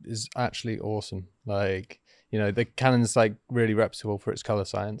 Is actually awesome. Like, the Canon's like really reputable for its color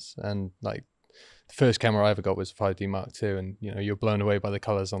science, and like the first camera I ever got was a 5D Mark II, and you're blown away by the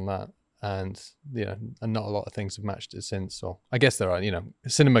colors on that. And and not a lot of things have matched it since. Or I guess there are,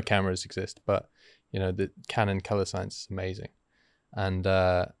 cinema cameras exist, but the Canon color science is amazing. And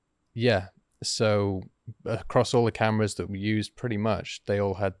so across all the cameras that we used, pretty much they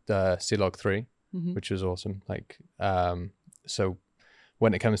all had C-Log 3, which was awesome. Like so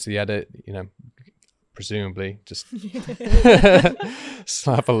when it comes to the edit, presumably just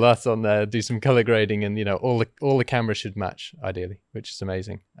slap a LUT on there, do some color grading, and all the cameras should match ideally, which is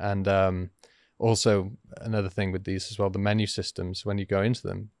amazing. And also another thing with these as well, the menu systems, when you go into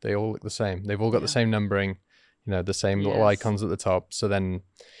them, they all look the same. They've all got the same numbering, the same little icons at the top. So then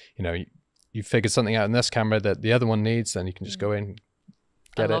you figured something out in this camera that the other one needs, then you can just go in.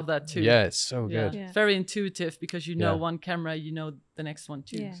 I love that too. Yeah, it's so good. It's very intuitive, because one camera, the next one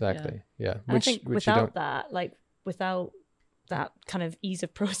too. Exactly. Yeah. I think without that kind of ease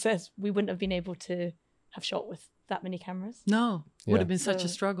of process, we wouldn't have been able to have shot with that many cameras. No, would have been such a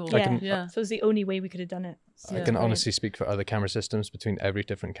struggle. So it was the only way we could have done it. I can honestly speak for other camera systems. Between every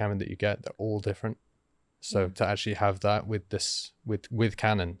different camera that you get, they're all different. So to actually have that with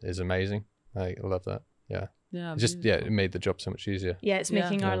Canon is amazing. I love that. Yeah. Yeah, it made the job so much easier. Yeah, it's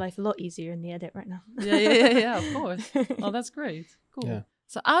making our life a lot easier in the edit right now. yeah, of course. Oh, that's great. Cool. Yeah.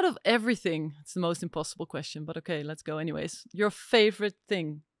 So out of everything, it's the most impossible question, but okay, let's go anyways. Your favorite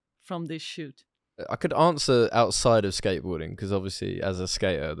thing from this shoot? I could answer outside of skateboarding, because obviously as a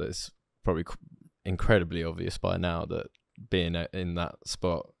skater, that's probably incredibly obvious by now that being in that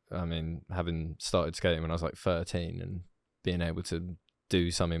spot, I mean, having started skating when I was like 13 and being able to do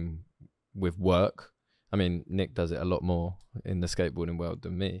something with work. I mean, Nick does it a lot more in the skateboarding world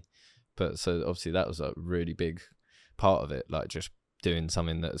than me, but so obviously that was a really big part of it, like just doing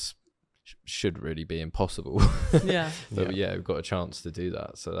something that's should really be impossible. But we've got a chance to do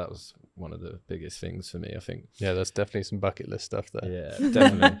that, so that was one of the biggest things for me, I think. Yeah, that's definitely some bucket list stuff there. Yeah,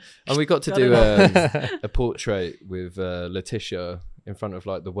 definitely. And we got to do a portrait with Letitia in front of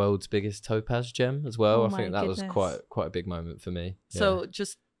like the world's biggest topaz gem as well. I think that was quite a big moment for me. So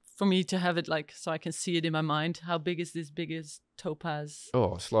just for me to have it like, so I can see it in my mind, how big is this biggest topaz?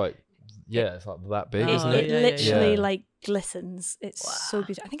 Oh, it's like it's like that big, isn't it? it? It literally like glistens. It's so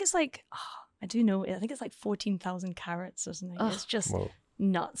beautiful. I think it's like, I do know, I think it's like 14,000 carats or something. It's just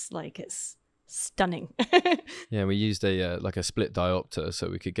nuts. Like, it's stunning. Yeah, we used a like a split diopter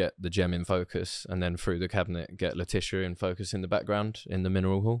so we could get the gem in focus, and then through the cabinet get Letitia in focus in the background in the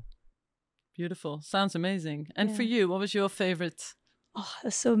mineral hall. Beautiful. Sounds amazing. And for you, what was your favorite? Oh,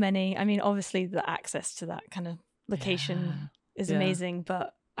 there's so many. I mean, obviously the access to that kind of location is amazing,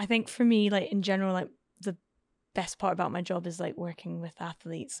 but I think for me, like in general, like the best part about my job is like working with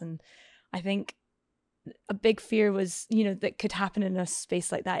athletes. And I think a big fear was, that could happen in a space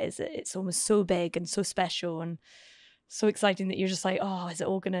like that is that it's almost so big and so special and so exciting that you're just like, oh, is it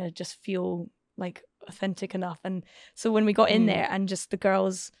all going to just feel like authentic enough? And so when we got in there and just the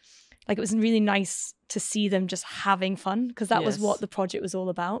girls, like it was really nice to see them just having fun, because that was what the project was all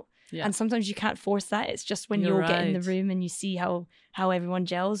about. Yeah. And sometimes you can't force that. It's just when you'll get in the room and you see how everyone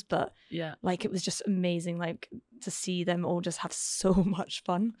gels. But like it was just amazing, like to see them all just have so much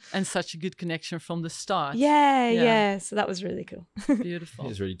fun. And such a good connection from the start. Yeah. So that was really cool. Beautiful. It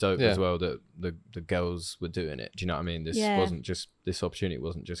was really dope as well that the girls were doing it. Do you know what I mean? This opportunity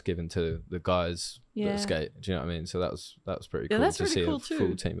wasn't just given to the guys that skate. Do you know what I mean? So that was pretty cool to see a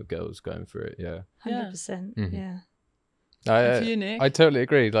full team of girls going through it. Yeah. 100%. Yeah. I totally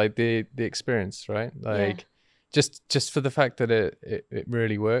agree. Like the experience, right? Like just for the fact that it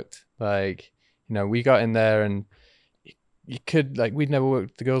really worked. Like, we got in there and you could, like, we'd never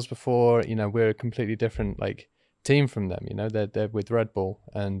worked with the girls before. We're a completely different like team from them. They're with Red Bull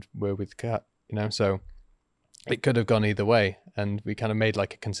and we're with Cat. So it could have gone either way, and we kind of made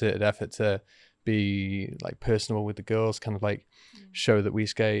like a concerted effort to be like personable with the girls, kind of like show that we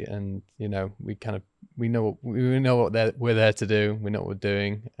skate, and you know, we know what we're there to do, we know what we're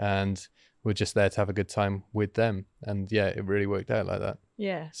doing, and we're just there to have a good time with them. And yeah, it really worked out like that.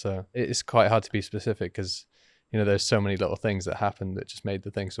 Yeah. So it's quite hard to be specific because, you know, there's so many little things that happened that just made the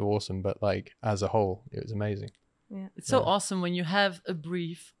thing so awesome. But like as a whole, it was amazing. Yeah. It's so awesome when you have a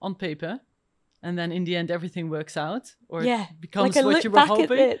brief on paper and then in the end everything works out, or it becomes like I what looked you were back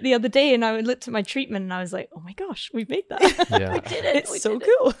hoping. at it the other day and I looked at my treatment and I was like, oh my gosh, we made that. Yeah. We did it. It's so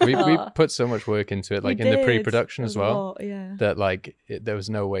cool. We put so much work into it, like in the pre-production as well, yeah. that like there was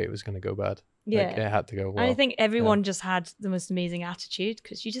no way it was going to go bad. Yeah. Like, it had to go well. And I think everyone just had the most amazing attitude,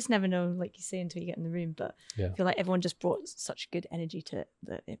 because you just never know, like you say, until you get in the room. But I feel like everyone just brought such good energy to it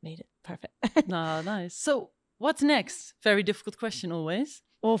that it made it perfect. No, nice. So what's next? Very difficult question always.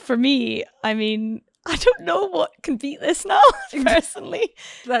 Well, for me, I mean, I don't know what can beat this now, personally.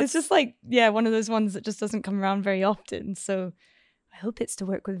 It's just like, one of those ones that just doesn't come around very often. So I hope it's to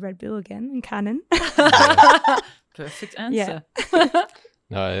work with Red Bull again and Canon. Perfect answer. Yeah.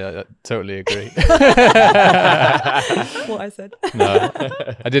 No, I totally agree. What I said. No,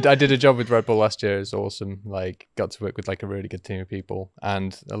 I did a job with Red Bull last year. It was awesome. Like, got to work with like a really good team of people,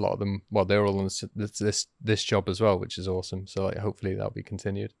 and a lot of them, well, they're all on this job as well, which is awesome. So like, hopefully that'll be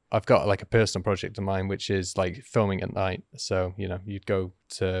continued. I've got like a personal project of mine, which is like filming at night. So, you know, you'd go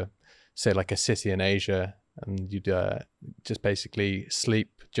to say like a city in Asia, and you'd just basically sleep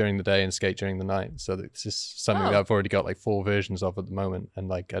during the day and skate during the night. So it's just something that I've already got like 4 versions of at the moment, and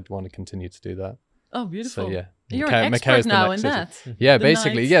like I'd want to continue to do that. Oh, beautiful. So yeah, You're an expert now in that. Yeah, The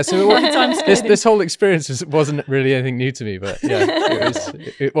basically, night. yeah. So this whole experience wasn't really anything new to me, but yeah, it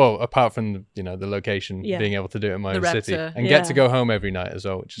was. Well, apart from the location, being able to do it in my own city, and get to go home every night as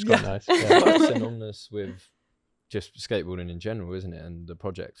well, which is quite nice. Yeah. Quite synonymous with just skateboarding in general, isn't it? And the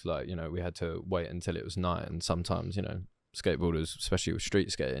project, like, you know, we had to wait until it was night, and sometimes, you know, skateboarders, especially with street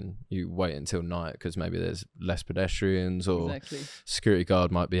skating, you wait until night because maybe there's less pedestrians, or security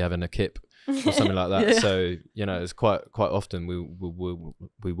guard might be having a kip or something like that. So, you know, it's quite often we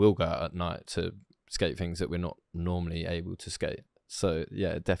will go out at night to skate things that we're not normally able to skate. So yeah,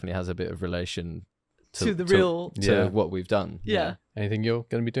 it definitely has a bit of relation to what we've done. Yeah. Anything you're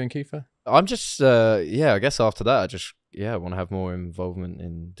going to be doing, Kiefer? I'm just I guess after that I just want to have more involvement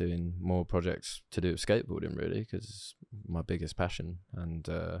in doing more projects to do with skateboarding, really, because it's my biggest passion. And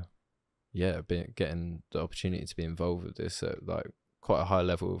getting the opportunity to be involved with this at like quite a high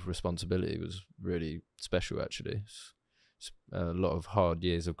level of responsibility was really special, actually. It's a lot of hard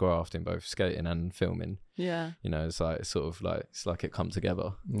years of graft in both skating and filming. Yeah, you know, it's like it come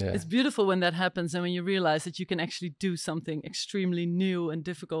together. Yeah, it's beautiful when that happens, and when you realize that you can actually do something extremely new and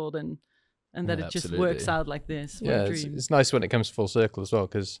difficult, and that it just works out like this. Yeah, it's nice when it comes full circle as well,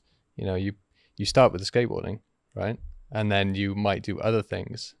 because, you know, you start with the skateboarding, right, and then you might do other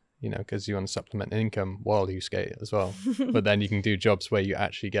things, you know, because you want to supplement income while you skate as well. But then you can do jobs where you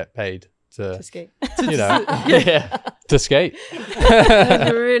actually get paid to skate, you know, to skate.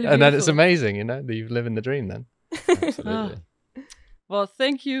 Really and then it's amazing, you know, that you live in the dream then. Absolutely. Well,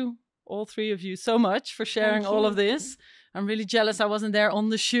 thank you, all 3 of you, so much for sharing all of this. I'm really jealous I wasn't there on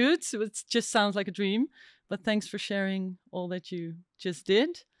the shoot. It just sounds like a dream. But thanks for sharing all that you just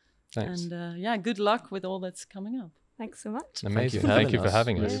did. Thanks. And good luck with all that's coming up. Thanks so much. Amazing. Thank you for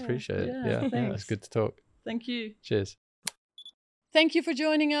having us. Really appreciate it. Yeah, it's good to talk. Thank you. Cheers. Thank you for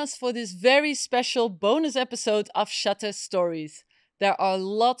joining us for this very special bonus episode of Shutter Stories. There are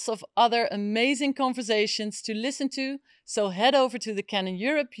lots of other amazing conversations to listen to, so head over to the Canon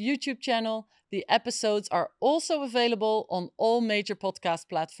Europe YouTube channel. The episodes are also available on all major podcast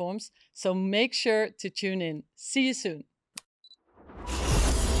platforms, so make sure to tune in. See you soon.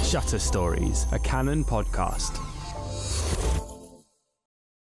 Shutter Stories, a Canon podcast.